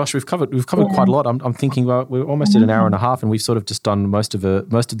 Gosh, we've covered quite a lot. I'm thinking, well, we're almost at an hour and a half, and we've sort of just done most of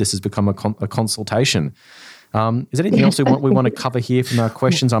this has become a consultation. Is there anything else we want to cover here from our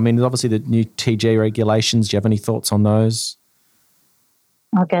questions? I mean, obviously the new TG regulations. Do you have any thoughts on those?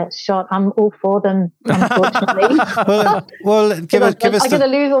 I'll get shot. I'm all for them, unfortunately. well, give us. I'm going to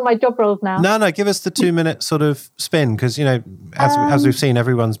lose all my job roles now. No. Give us the 2-minute sort of spin, because as we've seen,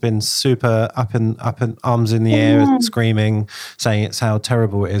 everyone's been super up in arms in the air, screaming, saying it's how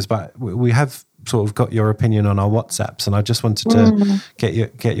terrible it is. But we have sort of got your opinion on our WhatsApps, and I just wanted to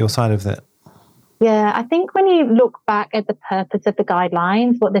get your side of it. Yeah, I think when you look back at the purpose of the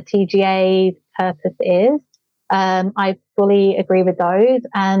guidelines, what the TGA's purpose is, I fully agree with those.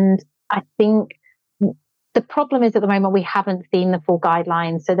 And I think the problem is at the moment we haven't seen the full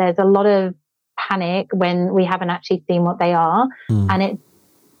guidelines. So there's a lot of panic when we haven't actually seen what they are. And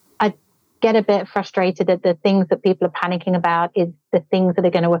I get a bit frustrated that the things that people are panicking about is the things that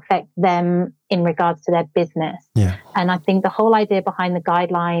are going to affect them in regards to their business. Yeah. And I think the whole idea behind the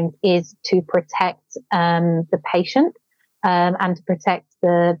guidelines is to protect the patient and to protect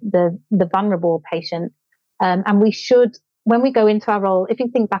the vulnerable patient. And we should, when we go into our role, if you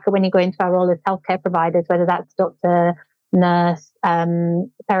think back at when you go into our role as healthcare providers, whether that's doctor, nurse,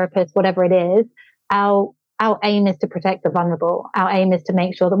 therapist, whatever it is, our aim is to protect the vulnerable. Our aim is to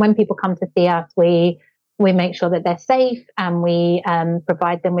make sure that when people come to see us, we make sure that they're safe and we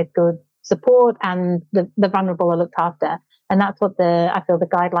provide them with good support, and the vulnerable are looked after. And that's what I feel the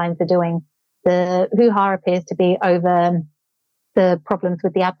guidelines are doing. The hoo-ha appears to be over the problems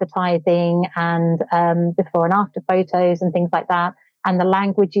with the advertising and before and after photos and things like that, and the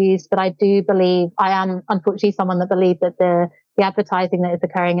language used. But I do believe, I am unfortunately someone that believes that the advertising that is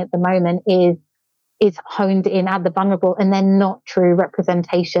occurring at the moment is honed in at the vulnerable, and they're not true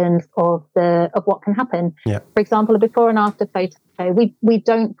representations of what can happen. Yeah. For example, a before and after photo, we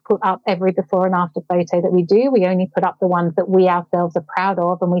don't put up every before and after photo that we do. We only put up the ones that we ourselves are proud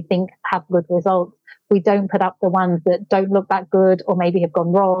of and we think have good results. We don't put up the ones that don't look that good or maybe have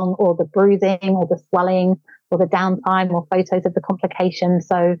gone wrong, or the bruising or the swelling or the downtime or photos of the complications.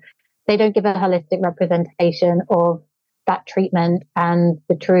 So they don't give a holistic representation of that treatment and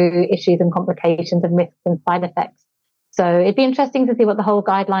the true issues and complications and risks and side effects. So it'd be interesting to see what the whole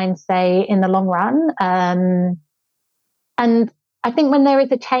guidelines say in the long run. And I think when there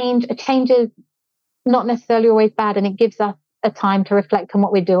is a change is not necessarily always bad, and it gives us a time to reflect on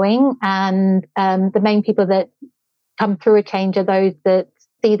what we're doing. And the main people that come through a change are those that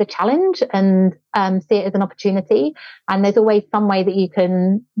see the challenge and see it as an opportunity. And there's always some way that you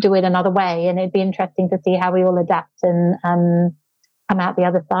can do it another way. And it'd be interesting to see how we all adapt and come out the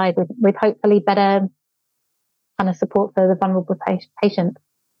other side with hopefully better kind of support for the vulnerable patients.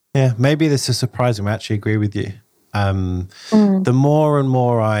 Yeah, maybe this is surprising. I actually agree with you. The more and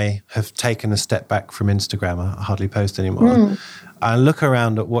more I have taken a step back from Instagram, I hardly post anymore. I look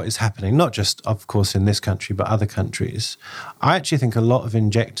around at what is happening, not just, of course, in this country, but other countries. I actually think a lot of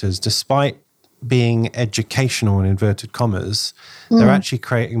injectors, despite being educational in inverted commas, they're actually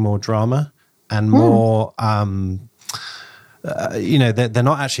creating more drama and more, they're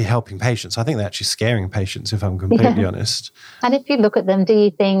not actually helping patients. I think they're actually scaring patients, if I'm completely honest. And if you look at them, do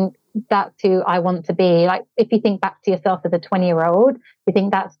you think that's who I want to be? Like, if you think back to yourself as a 20-year-old, you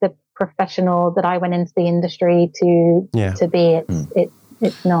think that's the professional that I went into the industry to be?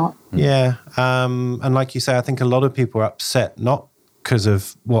 It's not. Yeah. And like you say, I think a lot of people are upset, not because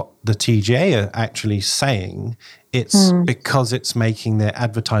of what the TGA are actually saying, it's because it's making their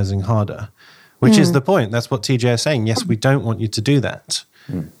advertising harder, which is the point. That's what TGA are saying. Yes, we don't want you to do that.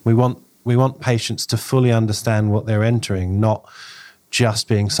 We want patients to fully understand what they're entering, not just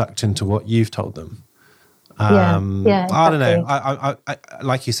being sucked into what you've told them. Exactly. I don't know. I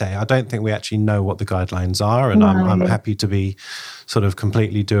like you say, I don't think we actually know what the guidelines are, and I'm happy to be sort of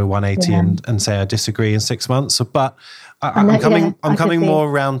completely do a 180 and say I disagree in 6 months. But I'm coming more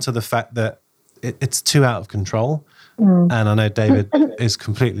around to the fact that it's too out of control. And I know David is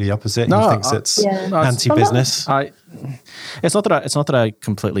completely opposite. He thinks it's anti-business. It's not that I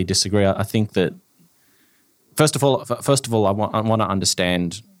completely disagree. I think that first of all, I want to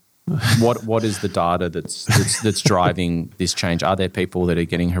understand what is the data that's driving this change. Are there people that are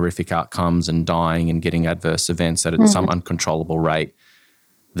getting horrific outcomes and dying and getting adverse events at some uncontrollable rate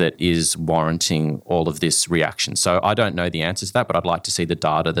that is warranting all of this reaction? So I don't know the answers to that, but I'd like to see the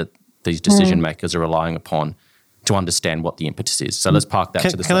data that these decision makers are relying upon to understand what the impetus is. So let's park that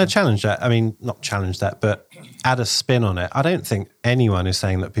to the side. Can I challenge that? I mean, not challenge that, but add a spin on it. I don't think anyone is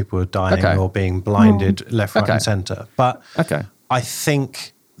saying that people are dying or being blinded left, right, and centre. But I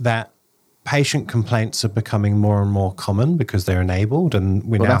think that patient complaints are becoming more and more common because they're enabled, and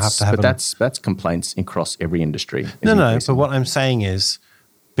we now have to have. But that's complaints across every industry. No. But what I'm saying is,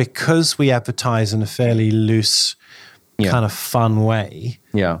 because we advertise in a fairly loose, kind of fun way.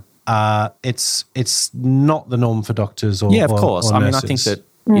 Yeah. it's not the norm for doctors or of course. Or I mean, I nurses. think that,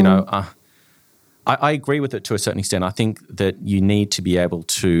 you know, I agree with it to a certain extent. I think that you need to be able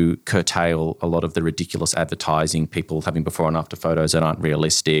to curtail a lot of the ridiculous advertising, people having before and after photos that aren't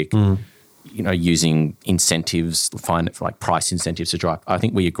realistic, you know, using incentives, like price incentives to drive. I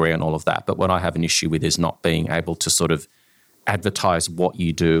think we agree on all of that. But what I have an issue with is not being able to sort of advertise what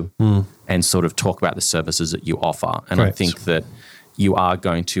you do and sort of talk about the services that you offer. And Correct. I think that you are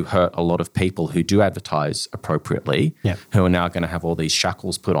going to hurt a lot of people who do advertise appropriately, who are now going to have all these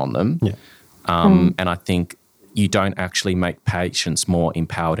shackles put on them. Yeah. And I think you don't actually make patients more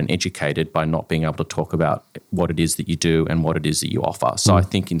empowered and educated by not being able to talk about what it is that you do and what it is that you offer. So I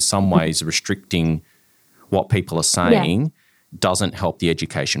think in some ways restricting what people are saying doesn't help the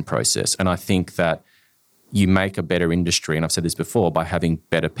education process. And I think that you make a better industry, and I've said this before, by having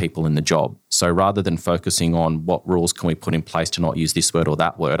better people in the job. So rather than focusing on what rules can we put in place to not use this word or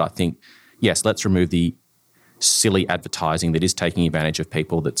that word, I think, yes, let's remove the silly advertising that is taking advantage of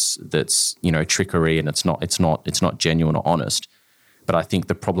people, that's you know, trickery, and it's not genuine or honest. But I think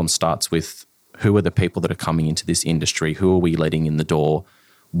the problem starts with who are the people that are coming into this industry, who are we letting in the door,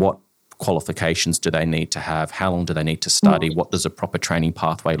 what qualifications do they need to have, how long do they need to study, what does a proper training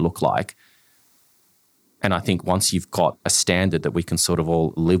pathway look like. And I think once you've got a standard that we can sort of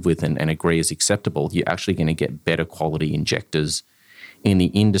all live with and agree is acceptable, you're actually going to get better quality injectors in the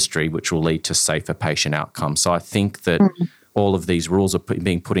industry, which will lead to safer patient outcomes. So I think that all of these rules are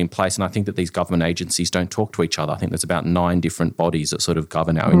being put in place, and I think that these government agencies don't talk to each other. I think there's about 9 different bodies that sort of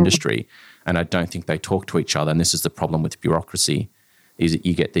govern our industry, and I don't think they talk to each other. And this is the problem with bureaucracy, is that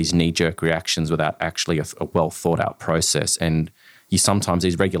you get these knee-jerk reactions without actually a well-thought-out process. And you sometimes,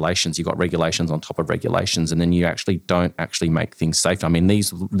 these regulations, you've got regulations on top of regulations, and then you actually don't actually make things safe. I mean,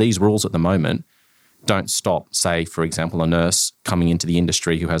 these rules at the moment don't stop, say, for example, a nurse coming into the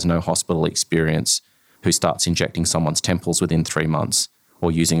industry who has no hospital experience, who starts injecting someone's temples within 3 months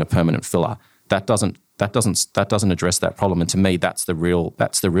or using a permanent filler. That doesn't address that problem. And to me, that's the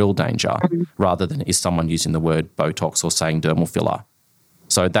real danger, rather than is someone using the word Botox or saying dermal filler.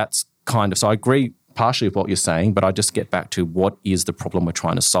 So that's so I agree partially with what you're saying, but I just get back to what is the problem we're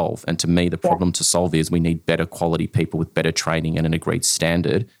trying to solve. And to me, the problem to solve is we need better quality people with better training and an agreed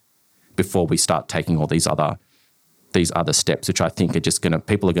standard before we start taking all these other steps, which I think are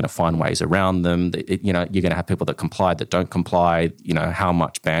people are going to find ways around them. You're going to have people that comply, that don't comply. You know, how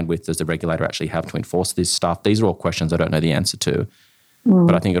much bandwidth does the regulator actually have to enforce this stuff? These are all questions I don't know the answer to.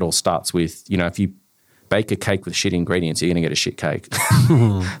 But I think it all starts with, you know, if you bake a cake with shit ingredients, you're going to get a shit cake.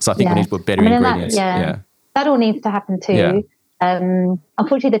 So I think we need to put better ingredients. That all needs to happen too. Yeah.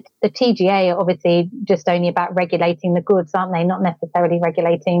 Unfortunately, the TGA are obviously just only about regulating the goods, aren't they? Not necessarily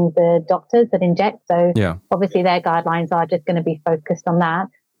regulating the doctors that inject. So obviously their guidelines are just going to be focused on that.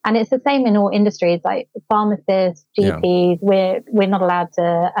 And it's the same in all industries, like pharmacists, GPs. We're not allowed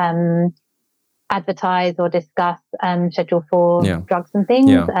to advertise or discuss Schedule 4 drugs and things.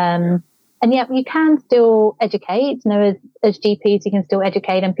 And yet you can still educate. You know, as GPs, you can still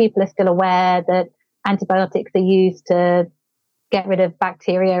educate, and people are still aware that antibiotics are used to get rid of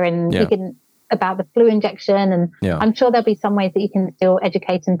bacteria, and you can about the flu injection. And I'm sure there'll be some ways that you can still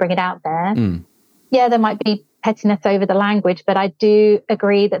educate and bring it out there. Yeah, there might be pettiness over the language, but I do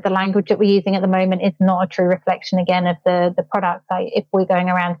agree that the language that we're using at the moment is not a true reflection again of the product. Like if we're going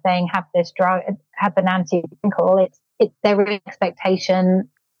around saying have this drug, have an anti-wrinkle, it's there is an expectation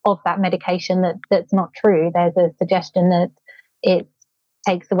of that medication that's not true. There's a suggestion that it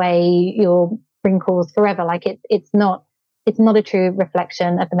takes away your wrinkles forever. Like it's not a true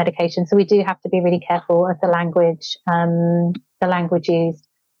reflection of the medication. So we do have to be really careful of the language used.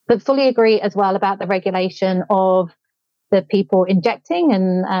 But fully agree as well about the regulation of the people injecting,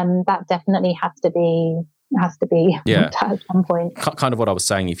 and that definitely has to be at some point. Kind of what I was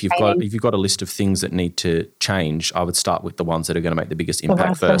saying. If you've got a list of things that need to change, I would start with the ones that are going to make the biggest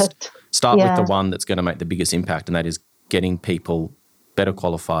impact first. Start with the one that's going to make the biggest impact, and that is getting people better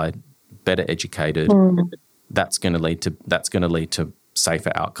qualified, better educated. That's going to lead to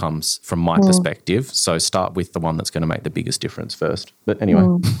safer outcomes from my perspective. So start with the one that's going to make the biggest difference first. But anyway,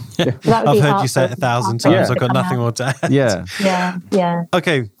 I've heard you say it 1,000 times. I've got nothing more to add. Yeah.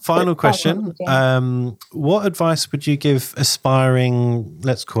 Okay, final question. What advice would you give aspiring,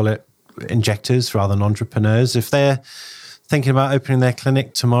 let's call it injectors rather than entrepreneurs, if they're thinking about opening their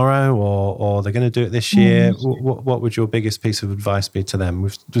clinic tomorrow or they're going to do it this year? What would your biggest piece of advice be to them?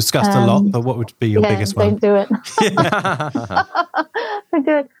 We've discussed a lot, but what would be your biggest one? Don't do it. Don't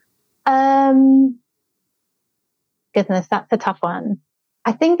do it. Goodness, that's a tough one.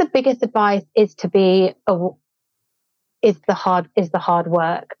 I think the biggest advice is to be the hard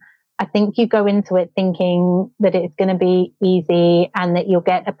work. I think you go into it thinking that it's going to be easy and that you'll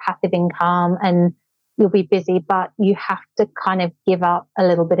get a passive income and you'll be busy, but you have to kind of give up a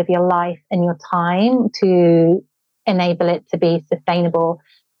little bit of your life and your time to enable it to be sustainable.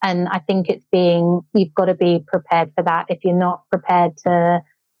 And I think you've got to be prepared for that. If you're not prepared to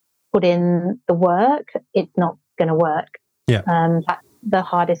put in the work, it's not going to work. Yeah. That's the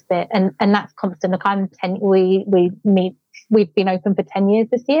hardest bit. And that's constant. Look, we've been open for 10 years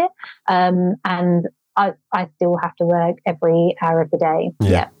this year. And I still have to work every hour of the day.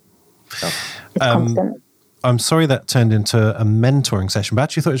 Yeah. So it's constant. I'm sorry that turned into a mentoring session, but I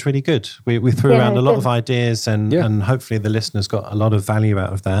actually thought it was really good. We threw around a lot of ideas and hopefully the listeners got a lot of value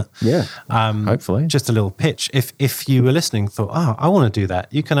out of that. Yeah, hopefully. Just a little pitch. If you were listening, thought, I want to do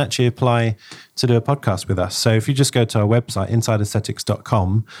that, you can actually apply to do a podcast with us. So if you just go to our website,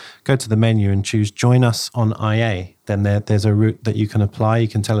 insideaesthetics.com, go to the menu and choose Join Us on IA, then there's a route that you can apply. You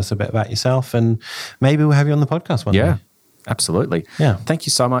can tell us a bit about yourself and maybe we'll have you on the podcast one day. Absolutely. Yeah. Thank you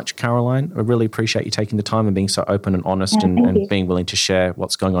so much, Caroline. I really appreciate you taking the time and being so open and honest and being willing to share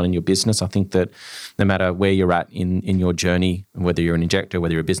what's going on in your business. I think that no matter where you're at in your journey, whether you're an injector,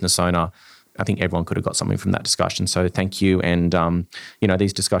 whether you're a business owner, I think everyone could have got something from that discussion. So thank you. And,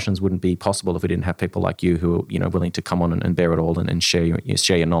 these discussions wouldn't be possible if we didn't have people like you who are, willing to come on and bear it all and share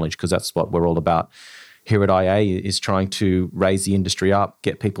your knowledge, because that's what we're all about. Here at IA is trying to raise the industry up,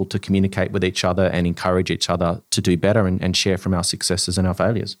 get people to communicate with each other and encourage each other to do better and share from our successes and our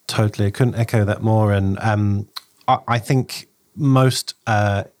failures. Totally. I couldn't echo that more. And I think most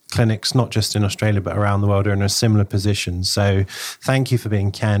clinics, not just in Australia, but around the world, are in a similar position. So thank you for being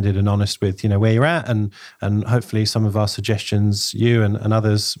candid and honest with, where you're at, and hopefully some of our suggestions you and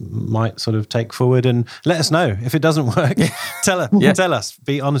others might sort of take forward, and let us know if it doesn't work. Tell us,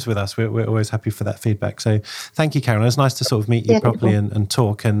 be honest with us. We're always happy for that feedback. So thank you, Karen. It's nice to sort of meet you properly and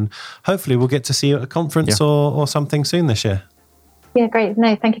talk, and hopefully we'll get to see you at a conference or something soon this year. Yeah, great.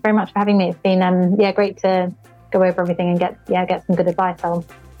 No, thank you very much for having me. It's been great to go over everything and get some good advice. I'll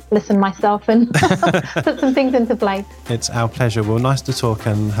listen myself and put some things into place. It's our pleasure. Well, nice to talk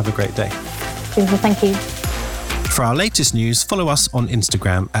and have a great day. Thank you. For our latest news, follow us on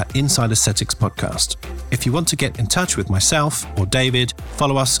Instagram at Inside Aesthetics Podcast. If you want to get in touch with myself or David,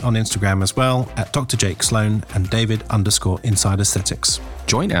 follow us on Instagram as well at Dr. Jake Sloan and David_Inside Aesthetics.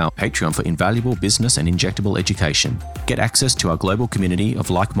 Join our Patreon for invaluable business and injectable education. Get access to our global community of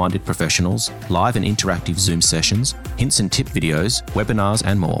like-minded professionals, live and interactive Zoom sessions, hints and tip videos, webinars,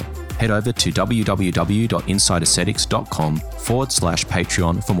 and more. Head over to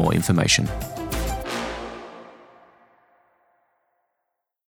www.insideaesthetics.com/Patreon for more information.